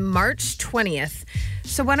happening on March 20th.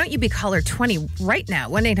 So why don't you be caller 20 right now,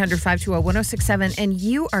 1-800-520-1067, and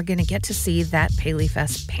you are going to get to see that Paley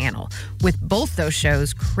Fest panel with both those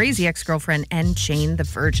shows, Crazy Ex-Girlfriend and Jane the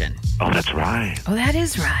Virgin. Oh, that's right. Oh, that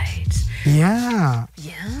is right. Yeah.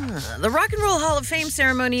 Yeah. The Rock and Roll Hall of Fame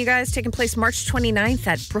ceremony, you guys, taking place March 29th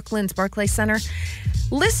at Brooklyn's Barclays Center.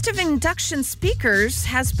 List of induction speakers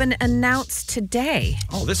has been announced today.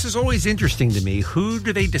 Oh, this is always interesting to me. Who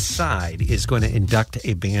do they decide is going to induct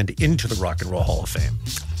a band into the Rock and Roll Hall of Fame?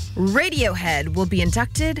 Radiohead will be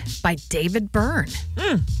inducted by David Byrne.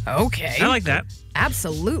 Okay. I like that.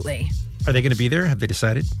 Absolutely. Are they going to be there? Have they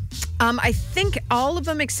decided? I think all of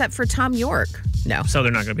them except for Tom York. No. So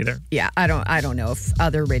they're not going to be there? Yeah, I don't know if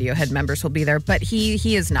other Radiohead members will be there, but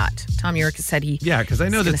he is not. Tom York has said he. Yeah, because I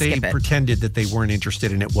know that they skip it. pretended that they weren't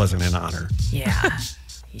interested and it wasn't an honor. Yeah.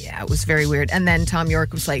 Yeah, it was very weird. And then Tom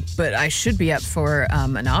York was like, but I should be up for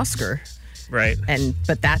an Oscar. Right.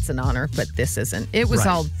 But that's an honor, but this isn't. It was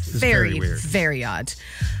all very, weird. very odd.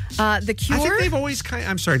 The Cure. I think they've always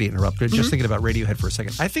I'm sorry to interrupt, but just thinking about Radiohead for a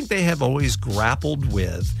second. I think they have always grappled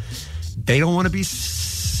with they don't want to be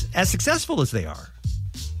as successful as they are.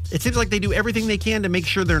 It seems like they do everything they can to make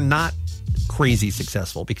sure they're not crazy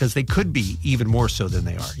successful because they could be even more so than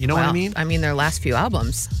they are. You know what I mean? I mean, their last few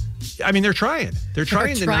albums. I mean, they're trying. They're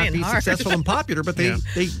trying to not be hard. successful and popular, but they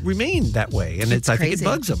remain that way, and I think it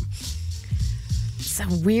bugs them. It's a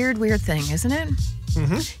weird thing, isn't it?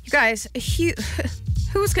 You guys,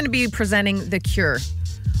 who's going to be presenting The Cure?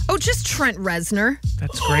 Oh, just Trent Reznor.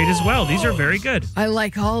 That's great as well. These are very good. I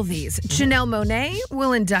like all these. Janelle Monáe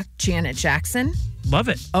will induct Janet Jackson. Love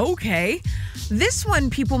it. Okay. This one,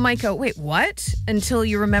 people might go, wait, what? Until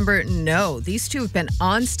you remember, no, these two have been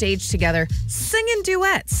on stage together singing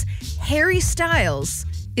duets. Harry Styles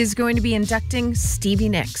is going to be inducting Stevie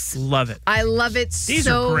Nicks. Love it. I love it These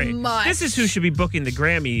so are great. much. This is who should be booking the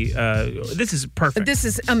Grammy. This is perfect. This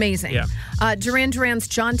is amazing. Yeah. Duran Duran's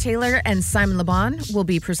John Taylor and Simon Le Bon will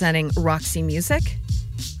be presenting Roxy Music.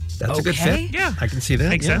 That's a good fit. Yeah. I can see that.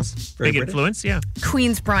 Makes Yeah. sense. Very Big British. influence, yeah.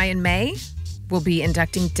 Queen's Brian May will be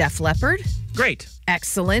inducting Def Leppard. Great.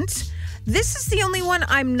 Excellent. This is the only one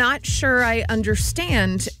I'm not sure I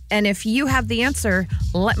understand. And if you have the answer,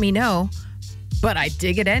 let me know. But I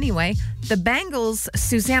dig it anyway. The Bangles'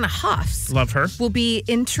 Susanna Hoffs. Love her. Will be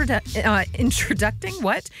inducting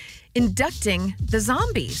the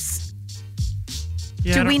Zombies.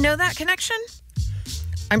 Yeah, Do we know that connection?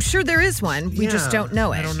 I'm sure there is one. We just don't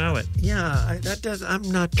know it. I don't know it. Yeah,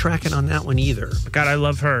 I'm not tracking on that one either. God, I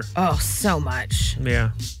love her. Oh, so much. Yeah.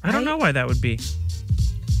 I don't know why that would be.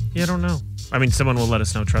 Yeah, I don't know. I mean, someone will let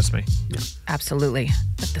us know, trust me. Yeah. Absolutely.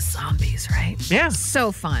 But the Zombies, right? Yeah.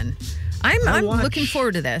 So fun. I'm looking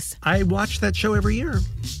forward to this. I watch that show every year.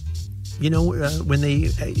 when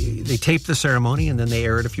they tape the ceremony and then they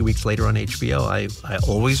air it a few weeks later on HBO, I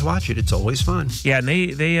always watch it. It's always fun. Yeah, and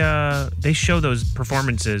they show those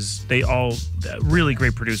performances. They all really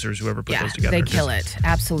great producers, whoever put those together. They kill it.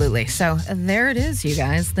 Absolutely. So there it is, you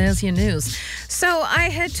guys. There's your news. So I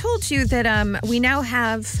had told you that we now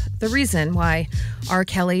have the reason why R.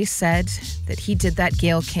 Kelly said that he did that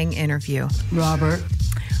Gayle King interview. Robert.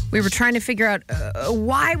 We were trying to figure out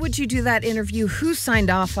why would you do that interview? Who signed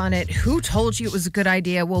off on it? Who told you it was a good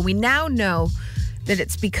idea? Well, we now know that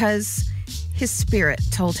it's because his spirit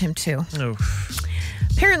told him to. Oh.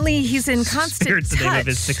 Apparently, he's in constant Spirit's touch. the name of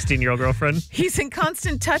his 16-year-old girlfriend. He's in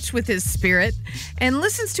constant touch with his spirit and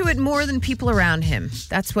listens to it more than people around him.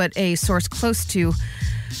 That's what a source close to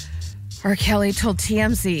R. Kelly told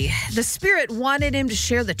TMZ. The spirit wanted him to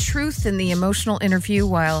share the truth in the emotional interview,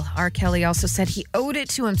 while R. Kelly also said he owed it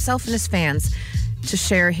to himself and his fans to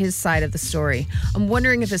share his side of the story. I'm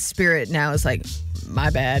wondering if his spirit now is like,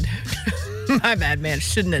 my bad. My bad, man.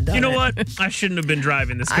 Shouldn't have done it. You know what? I shouldn't have been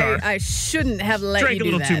driving this car. I shouldn't have let Drank you do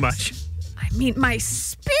a that. little too much. I mean, my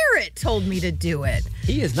spirit told me to do it.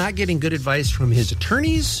 He is not getting good advice from his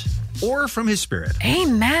attorneys or from his spirit.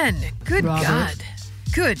 Amen. Good Robert. God.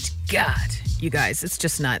 Good God. You guys, it's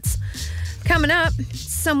just nuts. Coming up,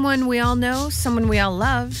 someone we all know, someone we all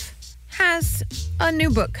love, has a new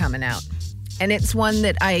book coming out. And it's one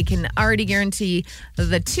that I can already guarantee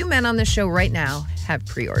the two men on the show right now have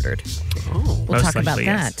pre-ordered. Oh, we'll talk about likely,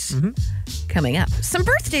 that coming up. Some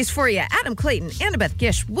birthdays for you. Adam Clayton, Annabeth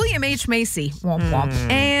Gish, William H. Macy, Womp Womp,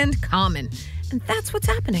 and Common. And that's what's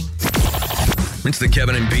happening. It's the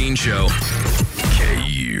Kevin and Bean Show.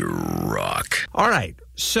 K-Rock. All right.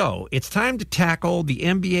 So it's time to tackle the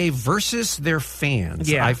NBA versus their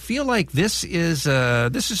fans. Yeah. I feel like this is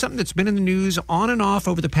something that's been in the news on and off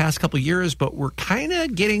over the past couple of years, but we're kind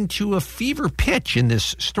of getting to a fever pitch in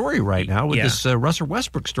this story right now with this Russell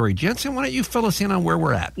Westbrook story. Jensen, why don't you fill us in on where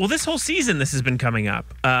we're at? Well, this whole season, this has been coming up.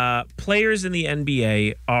 Players in the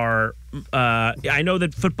NBA are. I know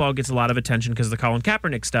that football gets a lot of attention because of the Colin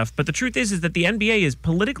Kaepernick stuff, but the truth is that the NBA is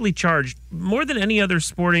politically charged more than any other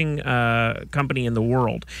sporting company in the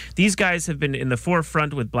world. These guys have been in the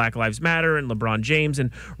forefront with Black Lives Matter and LeBron James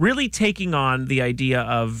and really taking on the idea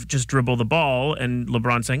of just dribble the ball, and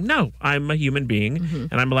LeBron saying, no, I'm a human being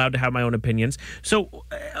and I'm allowed to have my own opinions. So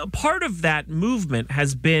part of that movement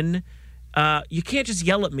has been you can't just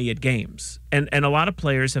yell at me at games. And a lot of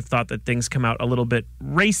players have thought that things come out a little bit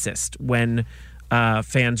racist when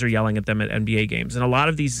fans are yelling at them at NBA games. And a lot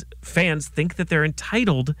of these fans think that they're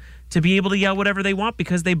entitled to be able to yell whatever they want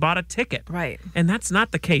because they bought a ticket. Right. And that's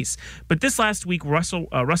not the case. But this last week, Russell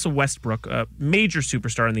Westbrook, a major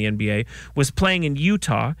superstar in the NBA, was playing in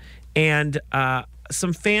Utah, and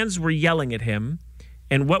some fans were yelling at him.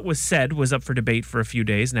 And what was said was up for debate for a few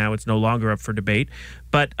days. Now it's no longer up for debate.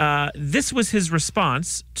 But this was his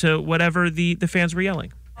response to whatever the fans were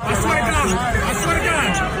yelling. I swear to God. I swear to God.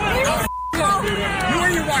 You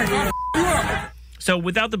and your wife. You up. So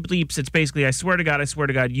without the bleeps, it's basically, I swear to God,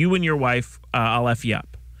 you and your wife, I'll F you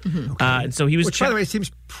up. And so he was... Which, by the way,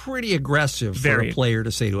 seems pretty aggressive for a player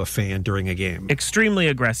to say to a fan during a game. Extremely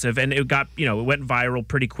aggressive, and it got, it went viral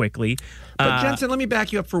pretty quickly. But Jensen, let me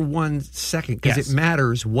back you up for 1 second, because it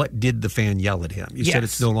matters what did the fan yell at him. You said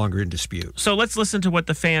it's no longer in dispute. So let's listen to what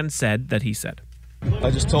the fan said that he said.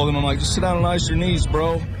 I just told him, I'm like, just sit down and ice your knees,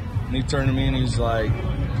 bro. And he turned to me and he's like,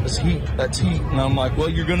 that's heat. And I'm like, well,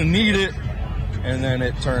 you're going to need it. And then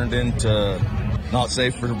it turned into not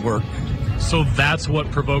safe for work. So that's what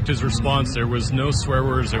provoked his response. There was no swear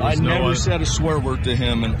words. There was I never said a swear word to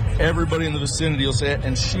him, and everybody in the vicinity will say it.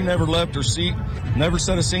 And she never left her seat, never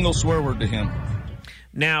said a single swear word to him.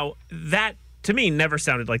 Now, that, to me, never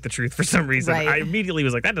sounded like the truth for some reason. Right. I immediately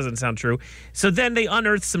was like, that doesn't sound true. So then they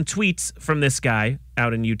unearthed some tweets from this guy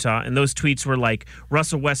out in Utah, and those tweets were like,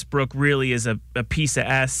 Russell Westbrook really is a piece of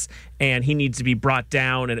S, and he needs to be brought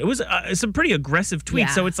down. And it was some pretty aggressive tweets. Yeah.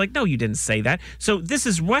 So it's like, no, you didn't say that. So this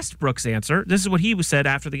is Westbrook's answer. This is what he said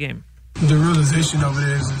after the game. The realization of it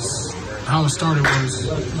is how it started was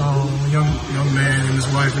a young man and his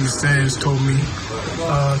wife in the stands told me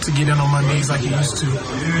to get down on my knees like he used to.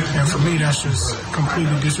 And for me, that's just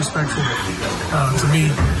completely disrespectful to me.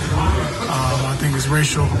 I think it's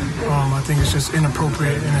racial. I think it's just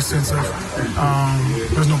inappropriate in a sense of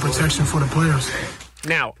there's no protection for the players.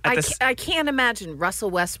 Now, I can't imagine Russell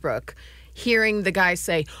Westbrook hearing the guy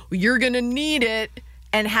say, well, you're going to need it,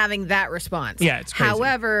 and having that response. Yeah, it's crazy.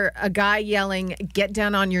 However, a guy yelling, get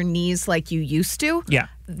down on your knees like you used to,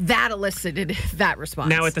 that elicited that response.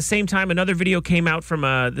 Now, at the same time, another video came out from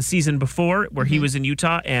the season before where he was in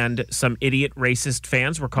Utah, and some idiot racist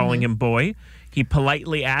fans were calling him boy. He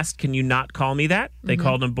politely asked, "Can you not call me that?" They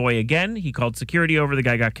called him boy again. He called security over. The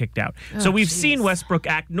guy got kicked out. So we've seen Westbrook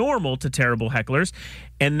act normal to terrible hecklers.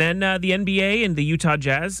 And then the NBA and the Utah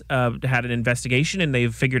Jazz had an investigation, and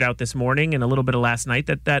they've figured out this morning and a little bit of last night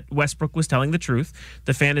that Westbrook was telling the truth.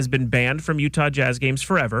 The fan has been banned from Utah Jazz games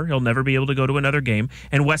forever. He'll never be able to go to another game.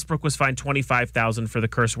 And Westbrook was fined $25,000 for the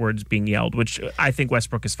curse words being yelled, which I think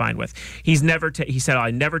Westbrook is fine with. He said,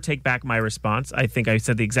 "I never take back my response." I think I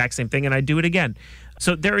said the exact same thing, and I do it again.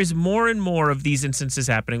 So there is more and more of these instances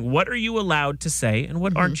happening. What are you allowed to say, and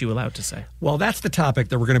what aren't you allowed to say? Well, that's the topic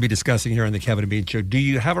that we're going to be discussing here on the Kevin and Bean Show. Do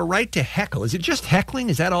you have a right to heckle? Is it just heckling?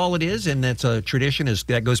 Is that all it is? And that's a tradition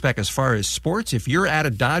that goes back as far as sports. If you're at a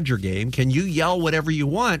Dodger game, can you yell whatever you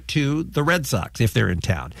want to the Red Sox if they're in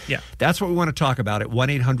town? Yeah. That's what we want to talk about at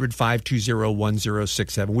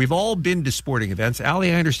 1-800-520-1067. We've all been to sporting events.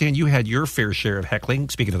 Allie, I understand you had your fair share of heckling,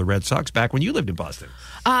 speaking of the Red Sox, back when you lived in Boston.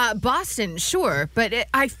 Boston, sure. But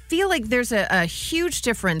I feel like there's a huge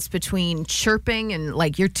difference between chirping and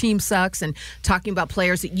like your team sucks and talking about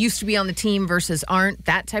players that used to be on the team versus aren't,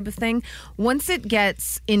 that type of thing. Once it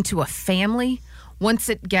gets into a family, once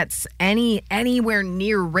it gets anywhere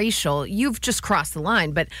near racial, you've just crossed the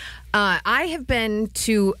line. But I have been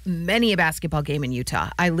to many a basketball game in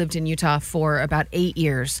Utah. I lived in Utah for about 8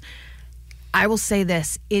 years. I will say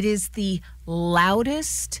this. It is the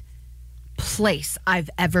loudest place I've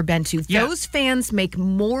ever been to. Yeah. Those fans make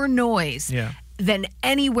more noise than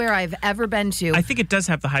anywhere I've ever been to. I think it does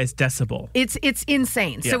have the highest decibel. It's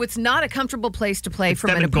insane. Yeah. So it's not a comfortable place to play from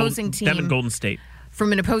Them an and opposing team. Them and Golden State.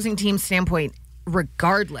 From an opposing team standpoint,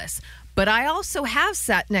 regardless. But I also have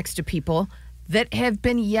sat next to people that have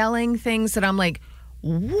been yelling things that I'm like,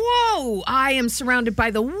 whoa, I am surrounded by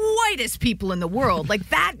the whitest people in the world. Like,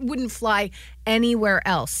 that wouldn't fly anywhere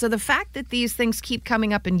else. So the fact that these things keep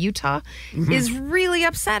coming up in Utah is really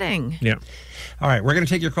upsetting. Yeah. All right, we're going to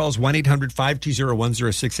take your calls,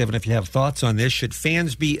 1-800-520-1067 if you have thoughts on this. Should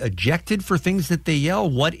fans be ejected for things that they yell?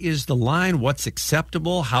 What is the line? What's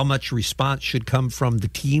acceptable? How much response should come from the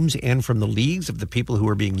teams and from the leagues of the people who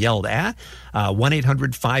are being yelled at?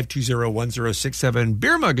 1-800-520-1067.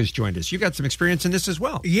 Beer Mug has joined us. You got some experience in this as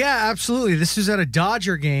well. Yeah, absolutely. This was at a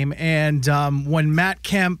Dodger game, and when Matt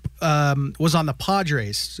Kemp was on the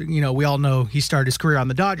Padres, we all know he started his career on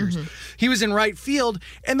the Dodgers. He was in right field,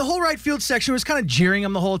 and the whole right field section was kind of jeering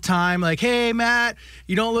him the whole time, like, "Hey, Matt,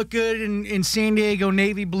 you don't look good in San Diego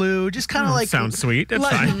navy blue." Just kind of like sounds sweet. That's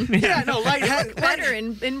fine. Yeah, no, better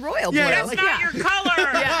in royal blue. Yeah, That's not your color.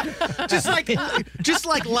 just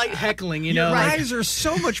like light heckling, Your eyes are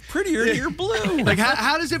so much prettier in your blue. Like,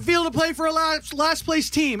 how does it feel to play for a last place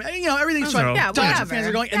team? And, everything's fine. Yeah, Dodger whatever. fans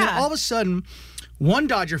are going, and then all of a sudden, one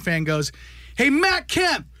Dodger fan goes, "Hey, Matt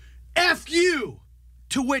Kemp, F you,"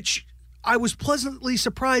 to which I was pleasantly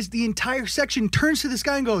surprised. The entire section turns to this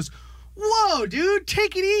guy and goes, "Whoa, dude,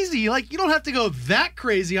 take it easy. Like, you don't have to go that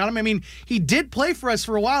crazy on him. I mean, he did play for us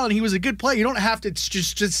for a while, and he was a good player. You don't have to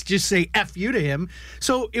just say F you to him."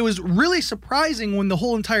 So it was really surprising when the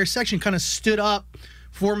whole entire section kind of stood up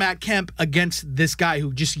for Matt Kemp against this guy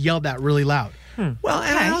who just yelled that really loud. Well,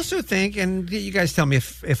 and I also think, and you guys tell me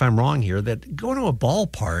if I'm wrong here, that going to a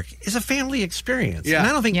ballpark is a family experience. Yeah. And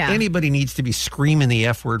I don't think anybody needs to be screaming the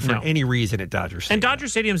F word for any reason at Dodger Stadium. And Dodger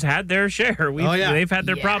Stadium's had their share. They've had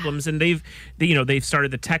their problems, and they've started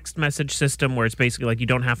the text message system where it's basically like you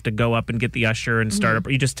don't have to go up and get the usher and start up.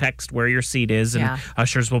 You just text where your seat is, and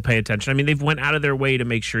ushers will pay attention. I mean, they've went out of their way to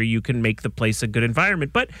make sure you can make the place a good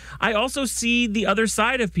environment. But I also see the other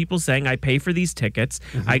side of people saying, "I pay for these tickets.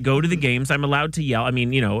 I go to the games. I'm allowed to yell. I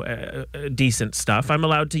mean, decent stuff. I'm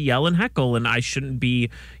allowed to yell and heckle, and I shouldn't be,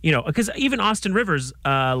 because even Austin Rivers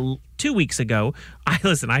 2 weeks ago, I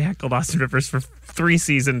heckled Austin Rivers for 3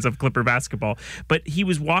 seasons of Clipper basketball, but he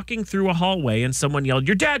was walking through a hallway and someone yelled,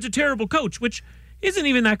 "Your dad's a terrible coach," which isn't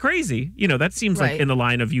even that crazy. That seems like in the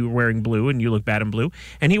line of you wearing blue and you look bad in blue.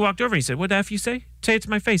 And he walked over and he said, "What the F you say? Say it to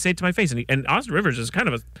my face. Say it to my face." And Austin Rivers is kind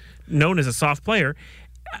of known as a soft player.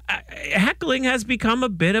 Heckling has become a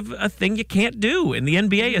bit of a thing you can't do in the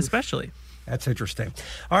NBA especially. That's interesting.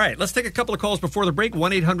 All right, let's take a couple of calls before the break.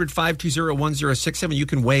 1-800-520-1067. You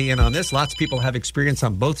can weigh in on this. Lots of people have experience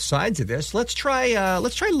on both sides of this. Let's try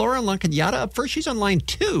Laura Lunkenyatta up first. She's on line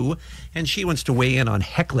 2, and she wants to weigh in on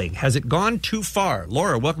heckling. Has it gone too far?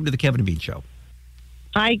 Laura, welcome to the Kevin and Bean Show.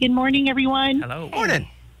 Hi, good morning, everyone. Hello. Morning.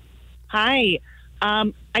 Hi.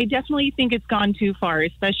 I definitely think it's gone too far,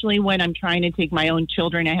 especially when I'm trying to take my own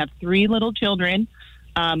children. I have 3 little children.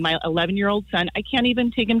 My 11-year-old son, I can't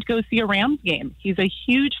even take him to go see a Rams game. He's a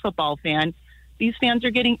huge football fan. These fans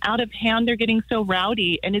are getting out of hand. They're getting so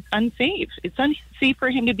rowdy, and it's unsafe. It's unsafe for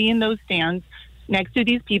him to be in those stands next to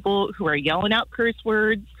these people who are yelling out curse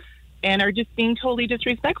words and are just being totally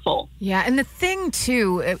disrespectful. Yeah, and the thing,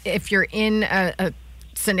 too, if you're in a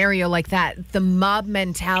scenario like that, the mob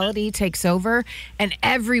mentality takes over and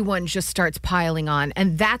everyone just starts piling on.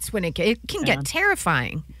 And that's when it can get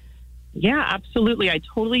terrifying. Yeah, absolutely. I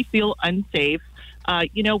totally feel unsafe.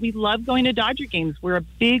 We love going to Dodger games. We're a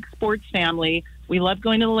big sports family. We love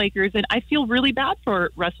going to the Lakers, and I feel really bad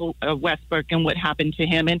for Russell Westbrook and what happened to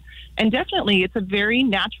him. And definitely, it's a very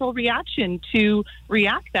natural reaction to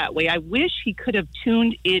react that way. I wish he could have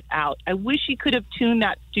tuned it out. I wish he could have tuned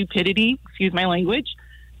that stupidity, excuse my language,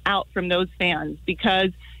 out from those fans, because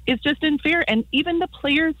it's just unfair. And even the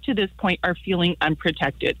players to this point are feeling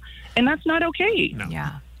unprotected, and that's not okay. No.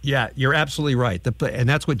 Yeah. Yeah, you're absolutely right. And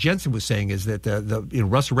that's what Jensen was saying, is that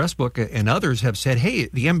Russell Westbrook and others have said, hey,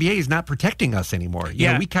 the NBA is not protecting us anymore. You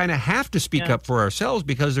know, we kind of have to speak up for ourselves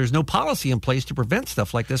because there's no policy in place to prevent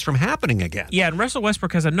stuff like this from happening again. Yeah, and Russell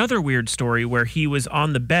Westbrook has another weird story where he was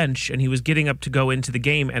on the bench and he was getting up to go into the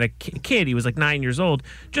game, and a kid, he was like 9 years old,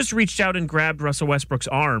 just reached out and grabbed Russell Westbrook's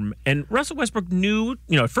arm. And Russell Westbrook knew,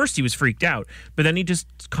 at first he was freaked out, but then he just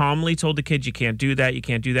calmly told the kid, you can't do that, you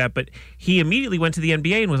can't do that. But he immediately went to the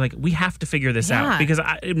NBA and was like, we have to figure this out, because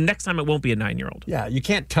next time it won't be a 9-year-old. Yeah, you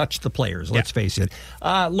can't touch the players, let's face it.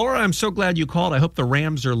 Laura, I'm so glad you called. I hope the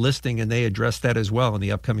Rams are listening and they address that as well in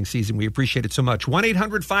the upcoming season. We appreciate it so much.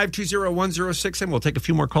 1-800-520-1067. We'll take a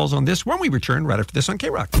few more calls on this when we return right after this on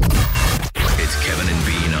K-Rock. It's Kevin and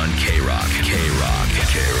Bean on K-Rock. K-Rock.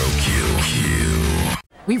 K-R-O-Q.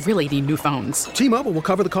 We really need new phones. T-Mobile will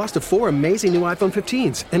cover the cost of 4 amazing new iPhone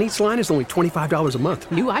 15s, and each line is only $25 a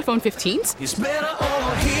month. New iPhone 15s? It's better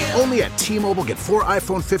over here. Only at T-Mobile, get 4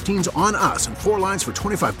 iPhone 15s on us and 4 lines for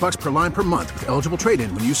 $25 per line per month with eligible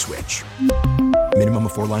trade-in when you switch. Minimum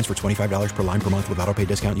of 4 lines for $25 per line per month with autopay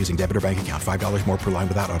discount using debit or bank account. $5 more per line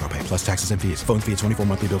without autopay, plus taxes and fees. Phone fee at 24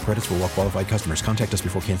 monthly bill credits for well-qualified customers. Contact us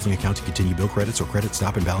before canceling account to continue bill credits or credit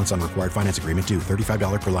stop and balance on required finance agreement due.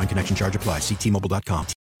 $35 per line connection charge applies. See T-Mobile.com.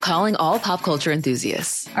 Calling all pop culture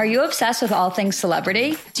enthusiasts. Are you obsessed with all things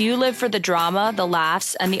celebrity? Do you live for the drama, the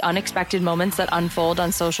laughs, and the unexpected moments that unfold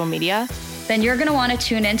on social media? Then you're going to want to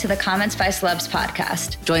tune in to the Comments by Celebs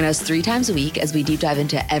podcast. Join us 3 times a week as we deep dive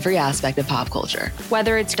into every aspect of pop culture.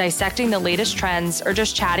 Whether it's dissecting the latest trends or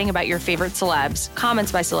just chatting about your favorite celebs,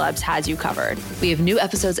 Comments by Celebs has you covered. We have new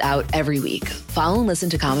episodes out every week. Follow and listen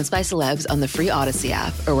to Comments by Celebs on the free Odyssey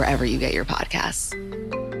app or wherever you get your podcasts.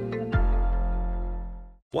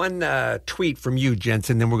 One tweet from you,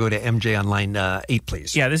 Jensen, then we'll go to MJ on line 8,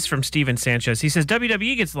 please. Yeah, this is from Steven Sanchez. He says,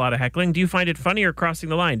 WWE gets a lot of heckling. Do you find it funny or crossing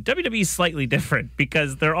the line? WWE is slightly different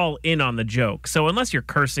because they're all in on the joke. So unless you're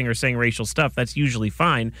cursing or saying racial stuff, that's usually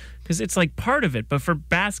fine because it's like part of it. But for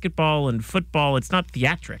basketball and football, it's not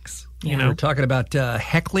theatrics. You know? We're talking about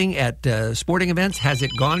heckling at sporting events. Has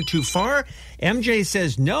it gone too far? MJ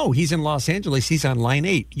says no. He's in Los Angeles. He's on line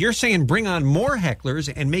 8. You're saying bring on more hecklers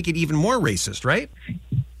and make it even more racist, right?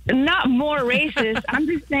 Not more racist. I'm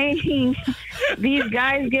just saying these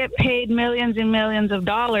guys get paid millions and millions of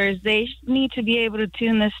dollars. They need to be able to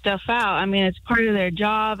tune this stuff out. I mean, it's part of their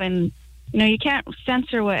job, and you can't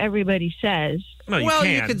censor what everybody says. Well,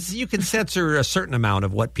 you can censor a certain amount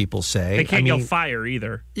of what people say. They can't yell fire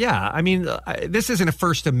either. Yeah, I mean, this isn't a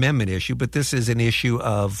First Amendment issue, but this is an issue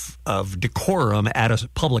of decorum at a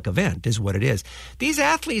public event is what it is. These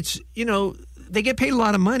athletes, they get paid a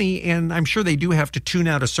lot of money, and I'm sure they do have to tune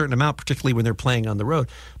out a certain amount, particularly when they're playing on the road.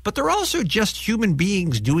 But they're also just human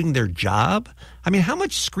beings doing their job. I mean, how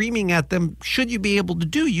much screaming at them should you be able to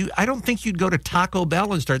do? I don't think you'd go to Taco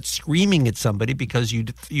Bell and start screaming at somebody because you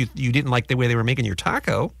didn't like the way they were making your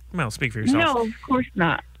taco. Well, speak for yourself. No, of course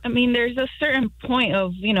not. I mean, there's a certain point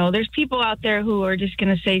of, there's people out there who are just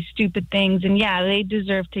going to say stupid things, and yeah, they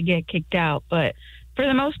deserve to get kicked out. But for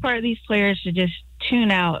the most part, these players should just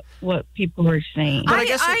tune out what people are saying.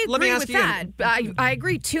 I agree with that. I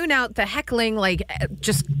agree. Tune out the heckling, like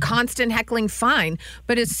just constant heckling, fine.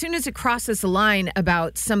 But as soon as it crosses the line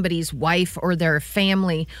about somebody's wife or their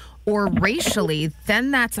family or racially,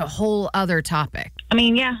 then that's a whole other topic. I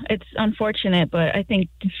mean, yeah, it's unfortunate, but I think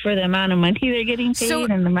for the amount of money they're getting paid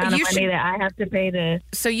and the amount of money that I have to pay to...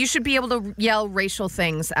 So you should be able to yell racial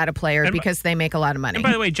things at a player because they make a lot of money. And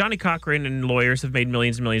by the way, Johnny Cochran and lawyers have made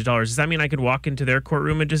millions and millions of dollars. Does that mean I could walk into their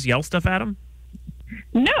courtroom and just yell stuff at them?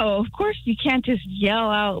 No, of course you can't just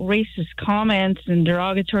yell out racist comments and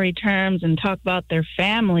derogatory terms and talk about their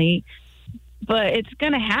family, but it's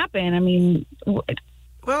going to happen. I mean...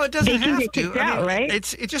 Well, it doesn't have get to. Out, right?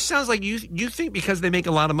 It just sounds like you think because they make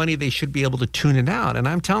a lot of money, they should be able to tune it out. And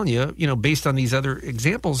I'm telling you, based on these other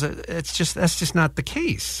examples, that's just not the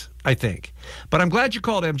case. I think. But I'm glad you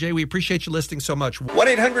called, MJ. We appreciate you listening so much.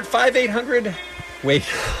 1-800-5800. Wait,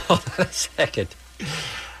 hold on a second.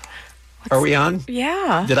 Are we on?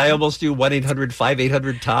 Yeah. Did I almost do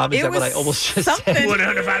 1-800-5800-TOM? Is that what I almost just said?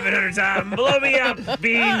 1-800-5800-TOM. Blow me up,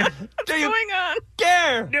 Bean. Do you going on?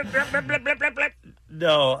 care?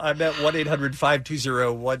 No, I meant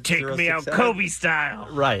 1-800-520-1067. Take me out Kobe style.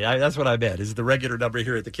 Right. That's what I meant. Is the regular number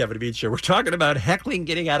here at the Kevin and Bean Show. We're talking about heckling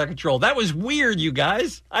getting out of control. That was weird, you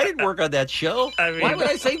guys. I didn't work on that show. Why would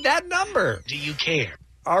I say that number? Do you care?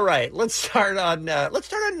 All right, let's start on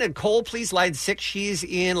Nicole, please, line 6. She's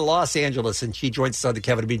in Los Angeles, and she joins us on the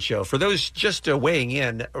Kevin and Bean Show. For those just weighing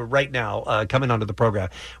in right now, coming onto the program,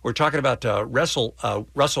 we're talking about Russell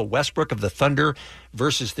Westbrook of the Thunder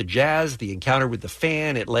versus the Jazz, the encounter with the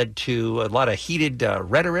fan. It led to a lot of heated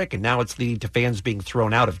rhetoric, and now it's leading to fans being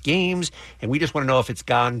thrown out of games, and we just want to know if it's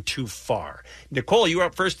gone too far. Nicole, you're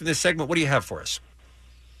up first in this segment. What do you have for us?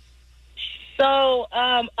 So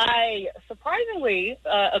I surprisingly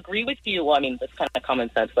agree with you. Well, I mean, that's kind of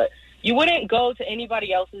common sense, but you wouldn't go to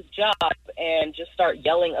anybody else's job and just start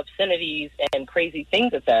yelling obscenities and crazy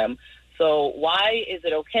things at them. So why is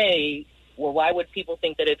it okay, or why would people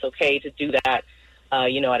think that it's okay to do that, at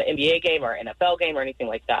an NBA game or an NFL game or anything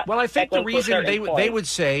like that? Well, I think the reason they would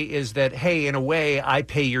say is that, hey, in a way, I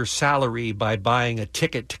pay your salary by buying a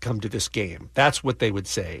ticket to come to this game. That's what they would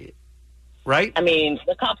say. Right? I mean,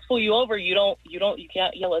 the cops pull you over. You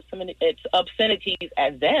can't yell at obscenities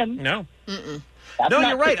at them. No. That's no, not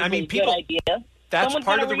you're right. typically I mean, a people. good idea. That's Someone's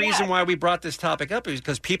part of gotta the reason why we brought this topic up, is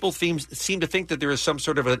because people seem to think that there is some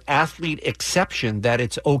sort of an athlete exception, that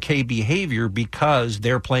it's okay behavior because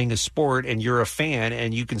they're playing a sport and you're a fan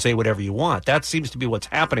and you can say whatever you want. That seems to be what's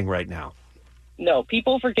happening right now. No,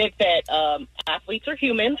 people forget that athletes are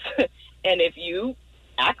humans, and if you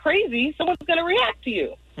act crazy, someone's going to react to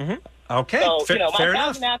you. Mm-hmm. Okay, so, my fair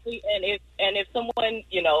dad's enough. an athlete, and if someone,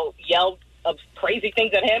 yelled crazy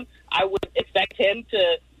things at him, I would expect him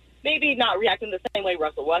to maybe not react in the same way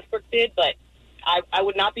Russell Westbrook did, but I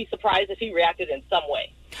would not be surprised if he reacted in some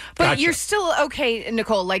way. But you're still okay,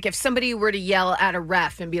 Nicole, like if somebody were to yell at a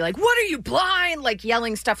ref and be like, what are you, blind? Like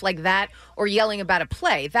yelling stuff like that, or yelling about a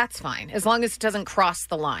play, that's fine, as long as it doesn't cross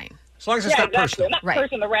the line. As long as it's not personal. I'm not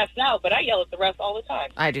cursing the refs now, but I yell at the refs all the time.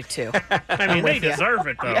 I do too. I mean, they deserve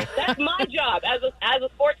it, though. That's my job. As a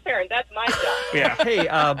sports parent, that's my job. Yeah. Hey,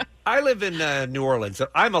 I live in New Orleans. So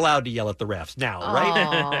I'm allowed to yell at the refs now,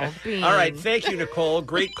 right? Bean. All right. Thank you, Nicole.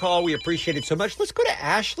 Great call. We appreciate it so much. Let's go to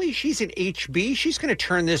Ashley. She's in HB. She's going to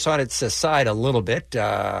turn this on its side a little bit.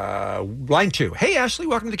 Line 2. Hey, Ashley.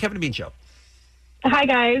 Welcome to the Kevin and Bean Show. Hi,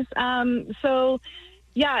 guys.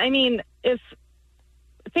 If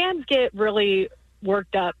fans get really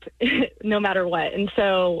worked up no matter what. And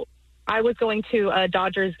so I was going to a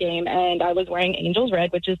Dodgers game and I was wearing Angels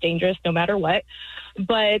red, which is dangerous no matter what.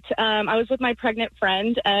 But I was with my pregnant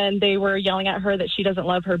friend and they were yelling at her that she doesn't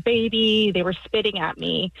love her baby. They were spitting at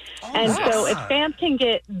me. So if fans can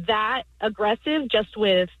get that aggressive just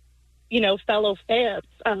with, fellow fans,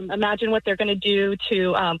 imagine what they're going to do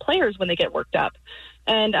to players when they get worked up.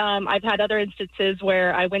 And I've had other instances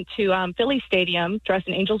where I went to Philly Stadium dressed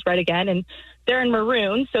in Angels red again, and they're in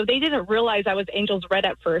maroon. So they didn't realize I was Angels red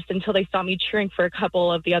at first until they saw me cheering for a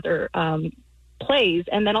couple of the other plays.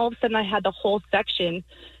 And then all of a sudden I had the whole section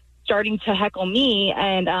starting to heckle me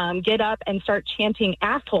and get up and start chanting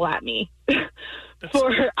asshole at me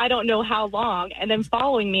for I don't know how long, and then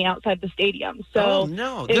following me outside the stadium. So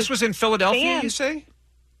no. This was in Philadelphia, you say?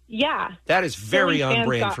 Yeah. That is very on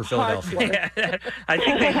brand for Philadelphia. I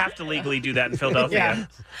think they have to legally do that in Philadelphia.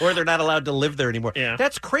 Or they're not allowed to live there anymore. Yeah.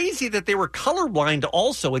 That's crazy that they were colorblind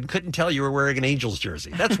also and couldn't tell you were wearing an Angels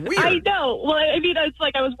jersey. That's weird. I know. Well, I mean, it's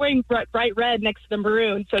like I was wearing bright red next to the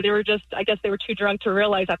maroon, so they were I guess they were too drunk to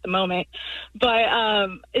realize at the moment. But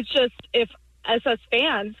it's just, if us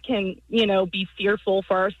fans can, be fearful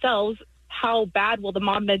for ourselves, how bad will the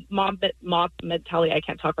mob mentality, I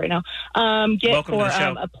can't talk right now, get Welcome for to the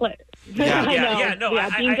show. A play?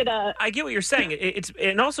 I get what you're saying.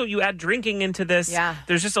 And also you add drinking into this. Yeah.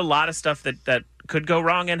 There's just a lot of stuff that could go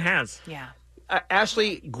wrong and has. Yeah.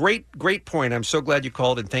 Ashley, great point. I'm so glad you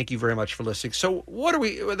called, and thank you very much for listening. So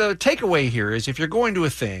the takeaway here is, if you're going to a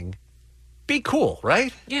thing, be cool,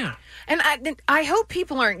 right? Yeah. And I hope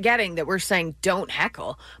people aren't getting that we're saying don't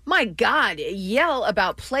heckle. My God, yell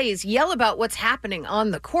about plays, yell about what's happening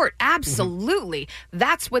on the court. Absolutely.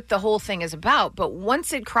 That's what the whole thing is about. But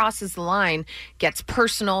once it crosses the line, gets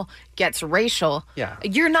personal, gets racial,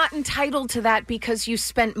 you're not entitled to that because you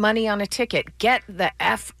spent money on a ticket. Get the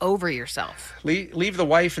F over yourself. Leave the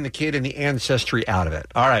wife and the kid and the ancestry out of it.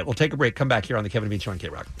 All right, we'll take a break. Come back here on the Kevin and Bean Show on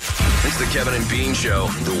K-Rock. It's the Kevin and Bean Show,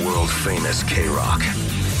 the world-famous K-Rock.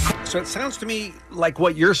 So it sounds to me like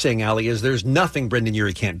what you're saying, Allie, is there's nothing Brendan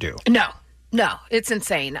Urie can't do. No, it's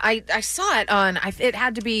insane. I saw it on, it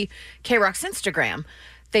had to be K-Rock's Instagram.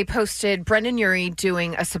 They posted Brendan Urie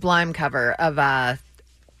doing a Sublime cover of,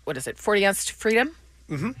 40 Ounce to Freedom?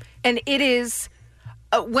 Mm-hmm. And it is,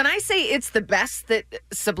 when I say it's the best that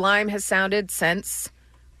Sublime has sounded since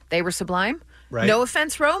they were Sublime, right. No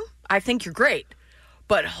offense, Rome, I think you're great.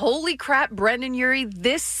 But holy crap, Brendan Urie,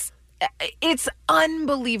 it's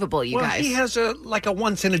unbelievable, you guys. He has a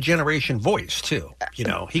once-in-a-generation voice, too. You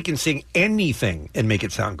know, he can sing anything and make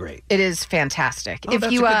it sound great. It is fantastic. Oh,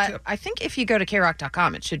 that's a good tip. I think if you go to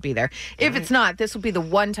krock.com, it should be there. If it's not, this will be the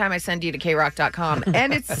one time I send you to krock.com,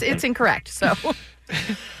 and it's incorrect, so...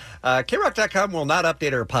 KRock.com will not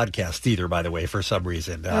update our podcast either, by the way, for some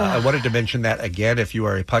reason. I wanted to mention that again. If you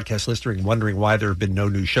are a podcast listener and wondering why there have been no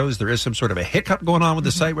new shows, there is some sort of a hiccup going on with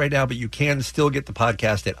the site right now, but you can still get the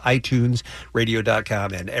podcast at iTunes,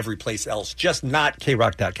 radio.com, and every place else, just not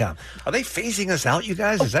KRock.com. Are they phasing us out, you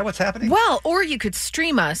guys? Is that what's happening? Well, or you could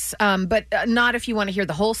stream us, but not if you want to hear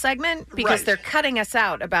the whole segment, because they're cutting us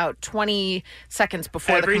out about 20 seconds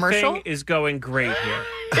before the commercial. Everything is going great here.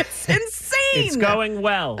 It's insane. It's going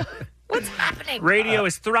well. What's happening? Radio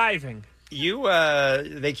is thriving.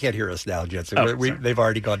 They can't hear us now, Jensen. They've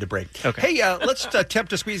already gone to break. Okay. Hey, let's attempt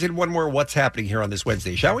to squeeze in one more What's Happening here on this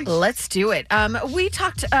Wednesday, shall we? Let's do it. We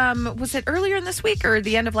talked, was it earlier in this week or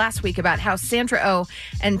the end of last week, about how Sandra Oh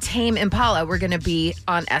and Tame Impala were going to be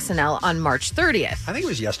on SNL on March 30th. I think it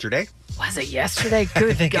was yesterday. Was it yesterday?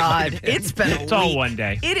 Good God. It's been a week. It's all one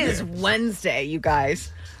day. It is Wednesday, you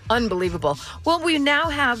guys. Unbelievable. Well, we now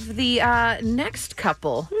have the next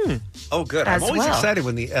couple. Oh, good. I'm always excited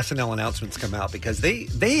when the SNL announcements come out because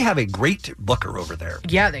they have a great booker over there.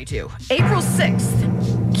 Yeah, they do. April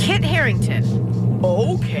 6th, Kit Harington.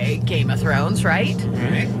 Okay, Game of Thrones, right? All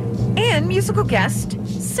right. And musical guest,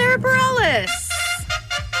 Sarah Bareilles.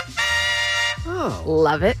 Oh.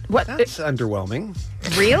 Love it. What? That's underwhelming.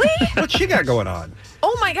 Really? What's she got going on?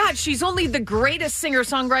 Oh my God, she's only the greatest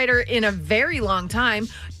singer-songwriter in a very long time.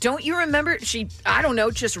 Don't you remember? She, I don't know,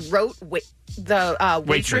 just wrote the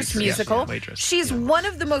Waitress musical. Yeah, Waitress. She's one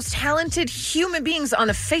of the most talented human beings on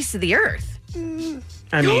the face of the earth.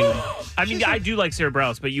 I mean, I do like Sarah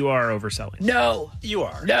Bareilles, but you are overselling. No. You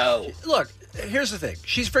are. No. Look, here's the thing.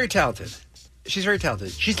 She's very talented.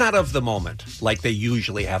 She's not of the moment like they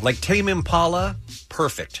usually have. Like Tame Impala,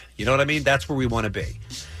 perfect. You know what I mean? That's where we want to be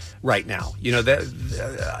right now. You know,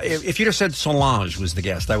 if you'd have said Solange was the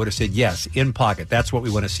guest, I would have said yes, in pocket. That's what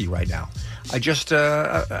we want to see right now. It just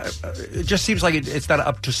seems like it's not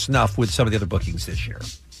up to snuff with some of the other bookings this year.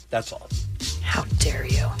 That's all. How dare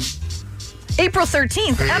you? April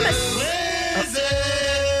 13th, Emma.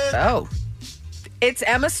 Oh, it's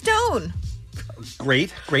Emma Stone.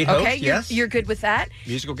 Great host. Okay, yes. You're good with that.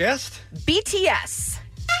 Musical guest. BTS.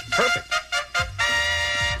 Perfect.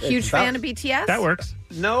 Huge fan of BTS? That works.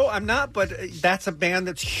 No, I'm not, but that's a band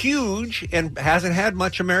that's huge and hasn't had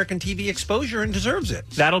much American TV exposure and deserves it.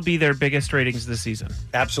 That'll be their biggest ratings this season.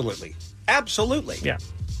 Absolutely. Yeah.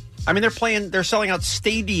 I mean, they're selling out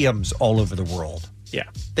stadiums all over the world. Yeah.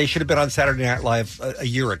 They should have been on Saturday Night Live a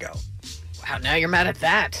year ago. Wow, now you're mad at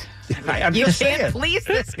that. I'm you just can't saying. please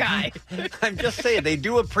this guy. I'm just saying, they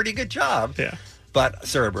do a pretty good job. Yeah. But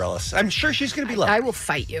Sarah Bareilles, I'm sure she's going to be loved. I will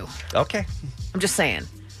fight you. Okay. I'm just saying.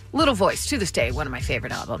 Little Voice, to this day, one of my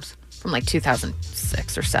favorite albums from like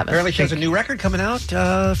 2006 or 7. Apparently she has a new record coming out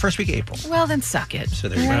first week of April. Well, then suck it. So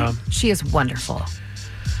there you go. She is wonderful.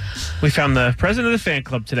 We found the president of the fan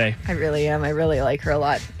club today. I really am. I really like her a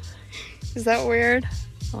lot. Is that weird?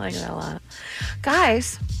 I like her a lot.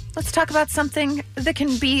 Guys, let's talk about something that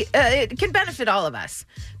can be, it can benefit all of us.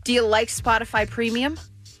 Do you like Spotify Premium?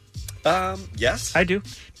 Yes. I do.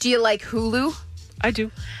 Do you like Hulu? I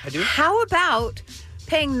do. How about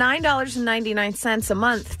paying $9.99 a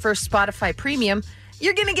month for Spotify Premium?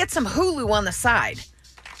 You're going to get some Hulu on the side.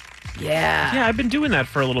 Yeah, I've been doing that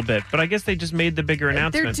for a little bit, but I guess they just made the bigger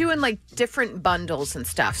announcement. They're doing like different bundles and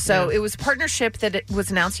stuff. So it was a partnership that it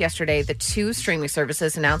was announced yesterday. The two streaming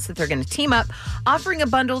services announced that they're going to team up, offering a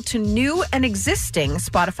bundle to new and existing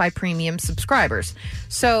Spotify Premium subscribers.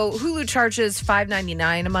 So Hulu charges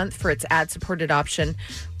 $5.99 a month for its ad-supported option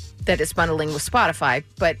that is bundling with Spotify.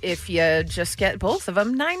 But if you just get both of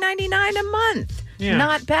them, $9.99 a month. Yeah.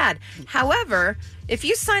 Not bad. However, if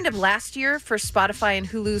you signed up last year for Spotify and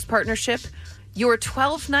Hulu's partnership, your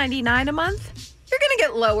 $12.99 a month, you're going to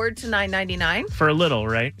get lowered to $9.99. For a little,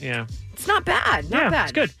 right? Yeah. It's not bad. Not Yeah, bad.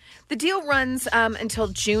 it's good. The deal runs until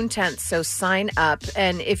June 10th, so sign up.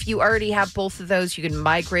 And if you already have both of those, you can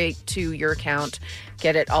migrate to your account,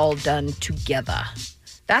 get it all done together.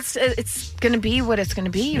 It's going to be what it's going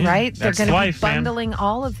to be, right? They're going to be bundling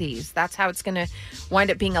all of these. That's how it's going to wind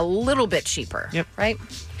up being a little bit cheaper, right?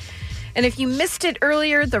 And if you missed it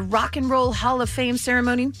earlier, the Rock and Roll Hall of Fame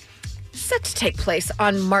ceremony set to take place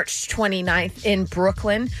on March 29th in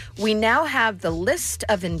Brooklyn. We now have the list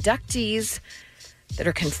of inductees that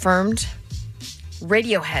are confirmed.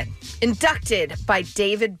 Radiohead, inducted by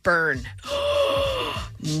David Byrne.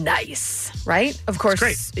 Nice, right? Of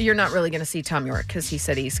course, you're not really going to see Tom York because he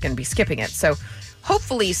said he's going to be skipping it. So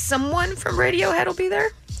hopefully someone from Radiohead will be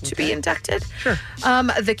there to be inducted. Sure.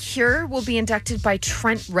 The Cure will be inducted by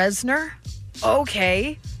Trent Reznor.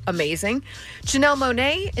 Okay, amazing. Janelle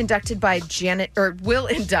Monáe inducted by will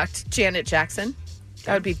induct Janet Jackson.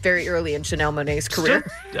 That would be very early in Janelle Monáe's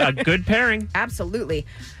career. Still a good pairing. Absolutely.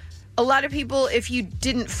 A lot of people, if you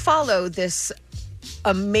didn't follow this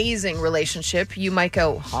amazing relationship, you might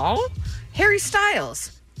go, huh? Harry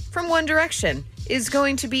Styles from One Direction is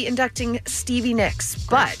going to be inducting Stevie Nicks.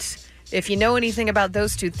 But if you know anything about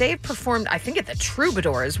those two, they've performed, I think, at the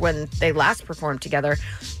Troubadours when they last performed together.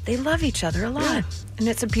 They love each other a lot. And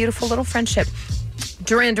it's a beautiful little friendship.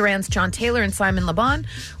 Duran Duran's John Taylor and Simon Le Bon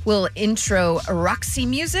will intro Roxy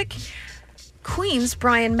Music. Queen's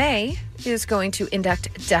Brian May is going to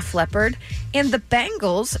induct Def Leppard. And the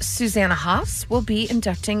Bangles' Susanna Hoffs will be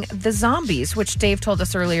inducting the Zombies, which Dave told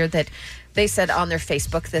us earlier that they said on their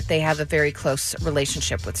Facebook that they have a very close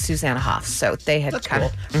relationship with Susanna Hoffs. So they had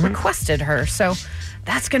of requested her. So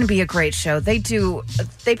that's going to be a great show. They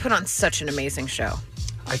put on such an amazing show.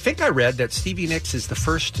 I think I read that Stevie Nicks is the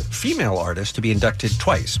first female artist to be inducted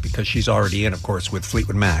twice because she's already in, of course, with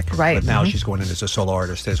Fleetwood Mac. Right. But now she's going in as a solo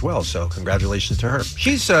artist as well. So congratulations to her.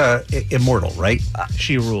 She's immortal, right?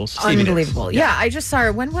 She rules. Unbelievable. Yeah, I just saw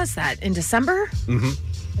her. When was that? In December?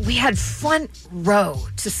 Mm-hmm. We had front row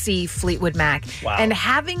to see Fleetwood Mac. Wow. And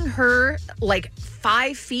having her like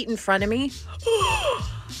 5 feet in front of me,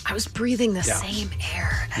 I was breathing the same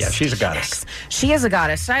air as she's a Stevie goddess. Nicks. She is a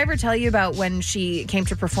goddess. Did I ever tell you about when she came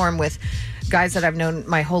to perform with guys that I've known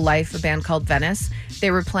my whole life, a band called Venice? They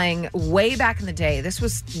were playing way back in the day. This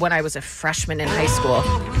was when I was a freshman in high school.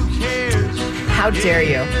 How dare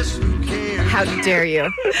you? How dare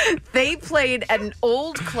you? They played at an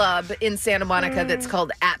old club in Santa Monica that's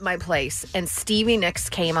called At My Place, and Stevie Nicks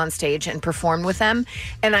came on stage and performed with them.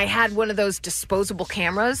 And I had one of those disposable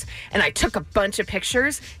cameras, and I took a bunch of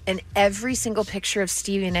pictures, and every single picture of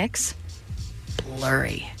Stevie Nicks,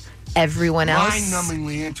 blurry. Everyone else...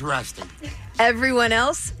 Mind-numbingly interesting. Everyone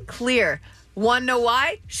else, clear. Want to know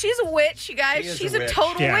why? She's a witch, you guys. She's a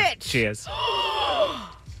total witch. She is.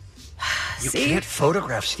 You can't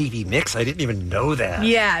photograph Stevie Nicks. I didn't even know that.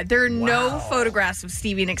 Yeah, there are no photographs of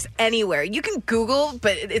Stevie Nicks anywhere. You can Google,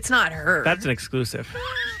 but it's not her. That's an exclusive.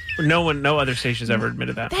 No other station's ever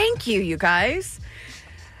admitted that. Thank you, you guys.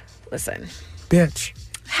 Listen. Bitch.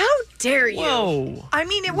 How dare you? Whoa. I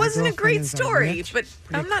mean, it wasn't a great story, but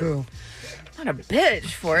I'm not a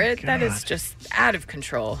bitch for it. That is just out of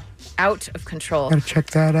control. Out of control. Gotta check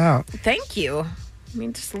that out. Thank you. I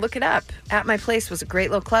mean, just look it up. At My Place was a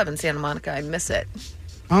great little club in Santa Monica. I miss it.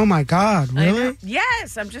 Oh, my God. Really?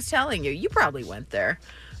 Yes, I'm just telling you. You probably went there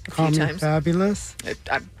a Call few me times. Fabulous?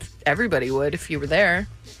 Everybody would if you were there.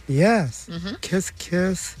 Yes. Kiss,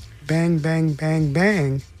 kiss, bang, bang, bang,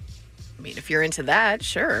 bang. I mean, if you're into that,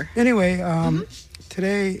 sure. Anyway,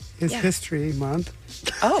 today is History Month.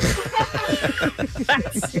 Oh.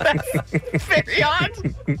 that's very odd.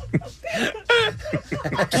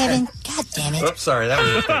 Kevin, God damn it. Oops, sorry. That was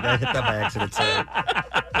a mistake. I hit that by accident.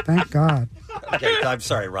 Sorry. Thank God. Okay, I'm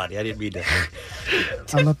sorry, Rodney. I didn't mean to.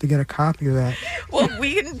 I'd love to get a copy of that. Well,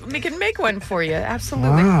 we can make one for you.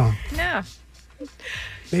 Absolutely. Wow. Yeah.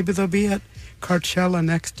 Maybe they'll be at Coachella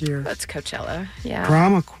next year. That's Coachella. Yeah.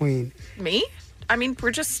 Drama queen. Me? I mean,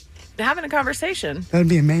 we're just having a conversation. That'd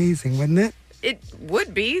be amazing, wouldn't it? It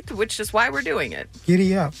would be, which is why we're doing it.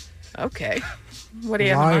 Giddy up. Okay. What do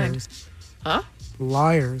you have in mind? Huh?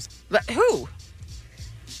 Liars. Who?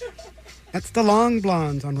 That's the Long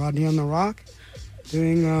Blondes on Rodney on the Rock.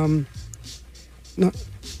 Doing,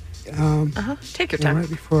 Take your time. Right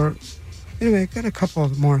before... Anyway, I got a couple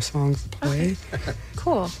of more songs to play. Okay.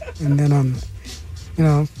 Cool. And then,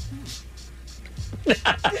 No,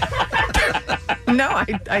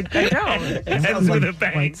 I don't. It sounds with a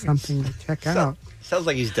bang. Like something to check out. Sounds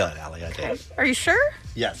like he's done, Allie, I think. Are you sure?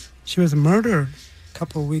 Yes. She was murdered a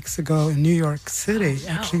couple of weeks ago in New York City.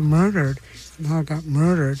 Actually murdered. Somehow got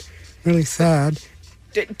murdered. Really sad.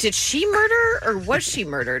 Did she murder or was she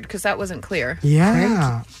murdered? Because that wasn't clear.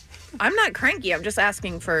 Yeah. I'm not cranky. I'm just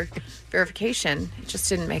asking for verification. It just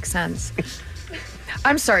didn't make sense.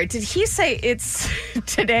 I'm sorry. Did he say it's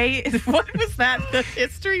today? What was that? The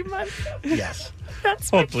History Month? Yes. That's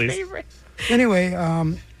my favorite. Anyway,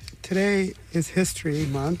 today is History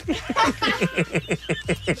Month.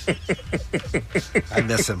 I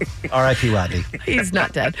miss him. R.I.P. Rodney. He's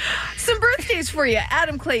not dead. Some birthdays for you.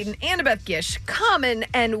 Adam Clayton, Annabeth Gish, Common,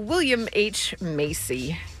 and William H.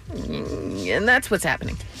 Macy. And that's what's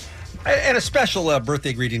happening. And a special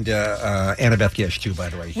birthday greeting to Annabeth Gish, too, by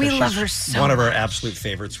the way. We She's love her so one of our much. absolute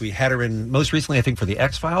favorites. We had her in most recently, I think, for the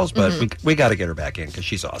X-Files, but we got to get her back in because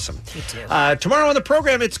she's awesome. Me too. Tomorrow on the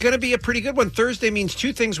program, it's going to be a pretty good one. Thursday means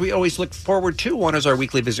two things we always look forward to. One is our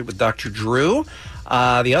weekly visit with Dr. Drew.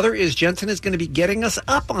 The other is Jensen is going to be getting us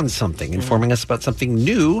up on something, informing us about something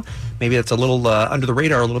new. Maybe that's a little under the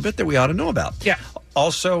radar a little bit that we ought to know about. Yeah.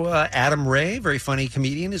 Also, Adam Ray, very funny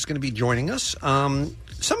comedian, is going to be joining us.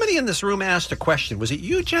 Somebody in this room asked a question. Was it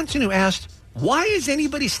you, Jensen, who asked, why is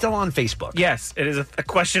anybody still on Facebook? Yes, it is a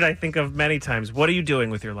question I think of many times. What are you doing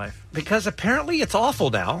with your life? Because apparently it's awful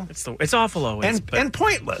now. It's awful always. And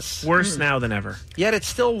pointless. Worse now than ever. Yet it's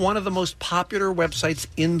still one of the most popular websites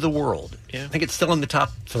in the world. Yeah. I think it's still in the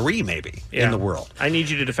top 3, maybe, in the world. I need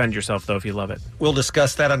you to defend yourself, though, if you love it. We'll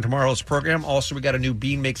discuss that on tomorrow's program. Also, we got a new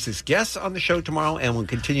Bean Makes His Guest on the show tomorrow, and we'll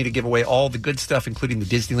continue to give away all the good stuff, including the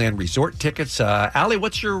Disneyland Resort tickets. Allie,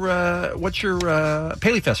 what's your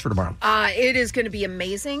Paley Fest for tomorrow? It is going to be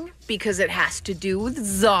amazing because it has to do with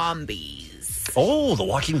zombies. Oh, The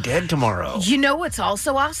Walking Dead tomorrow. You know what's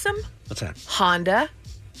also awesome? What's that? Honda.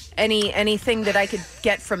 Anything that I could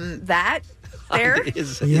get from that there? It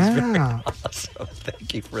is very awesome.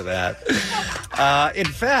 Thank you for that. In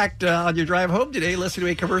fact, on your drive home today, listen to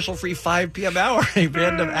a commercial-free 5 p.m. hour, a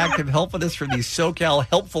random act of helpfulness from these SoCal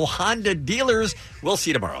helpful Honda dealers. We'll see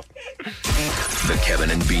you tomorrow. The Kevin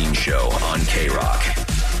and Bean Show on K-Rock.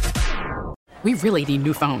 We really need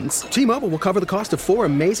new phones. T-Mobile will cover the cost of 4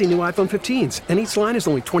 amazing new iPhone 15s, and each line is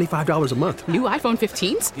only $25 a month. New iPhone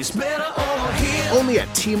 15s? It's better over here. Only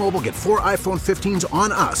at T-Mobile, get 4 iPhone 15s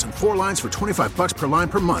on us and 4 lines for $25 per line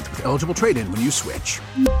per month with eligible trade-in when you switch.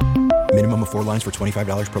 Minimum of 4 lines for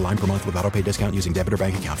 $25 per line per month with autopay discount using debit or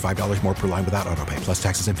bank account. $5 more per line without autopay, plus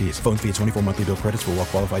taxes and fees. Phone fee at 24 monthly bill credits for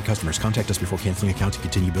well-qualified customers. Contact us before canceling account to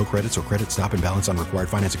continue bill credits or credit stop and balance on required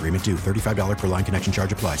finance agreement due. $35 per line connection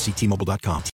charge applies. See T-Mobile.com.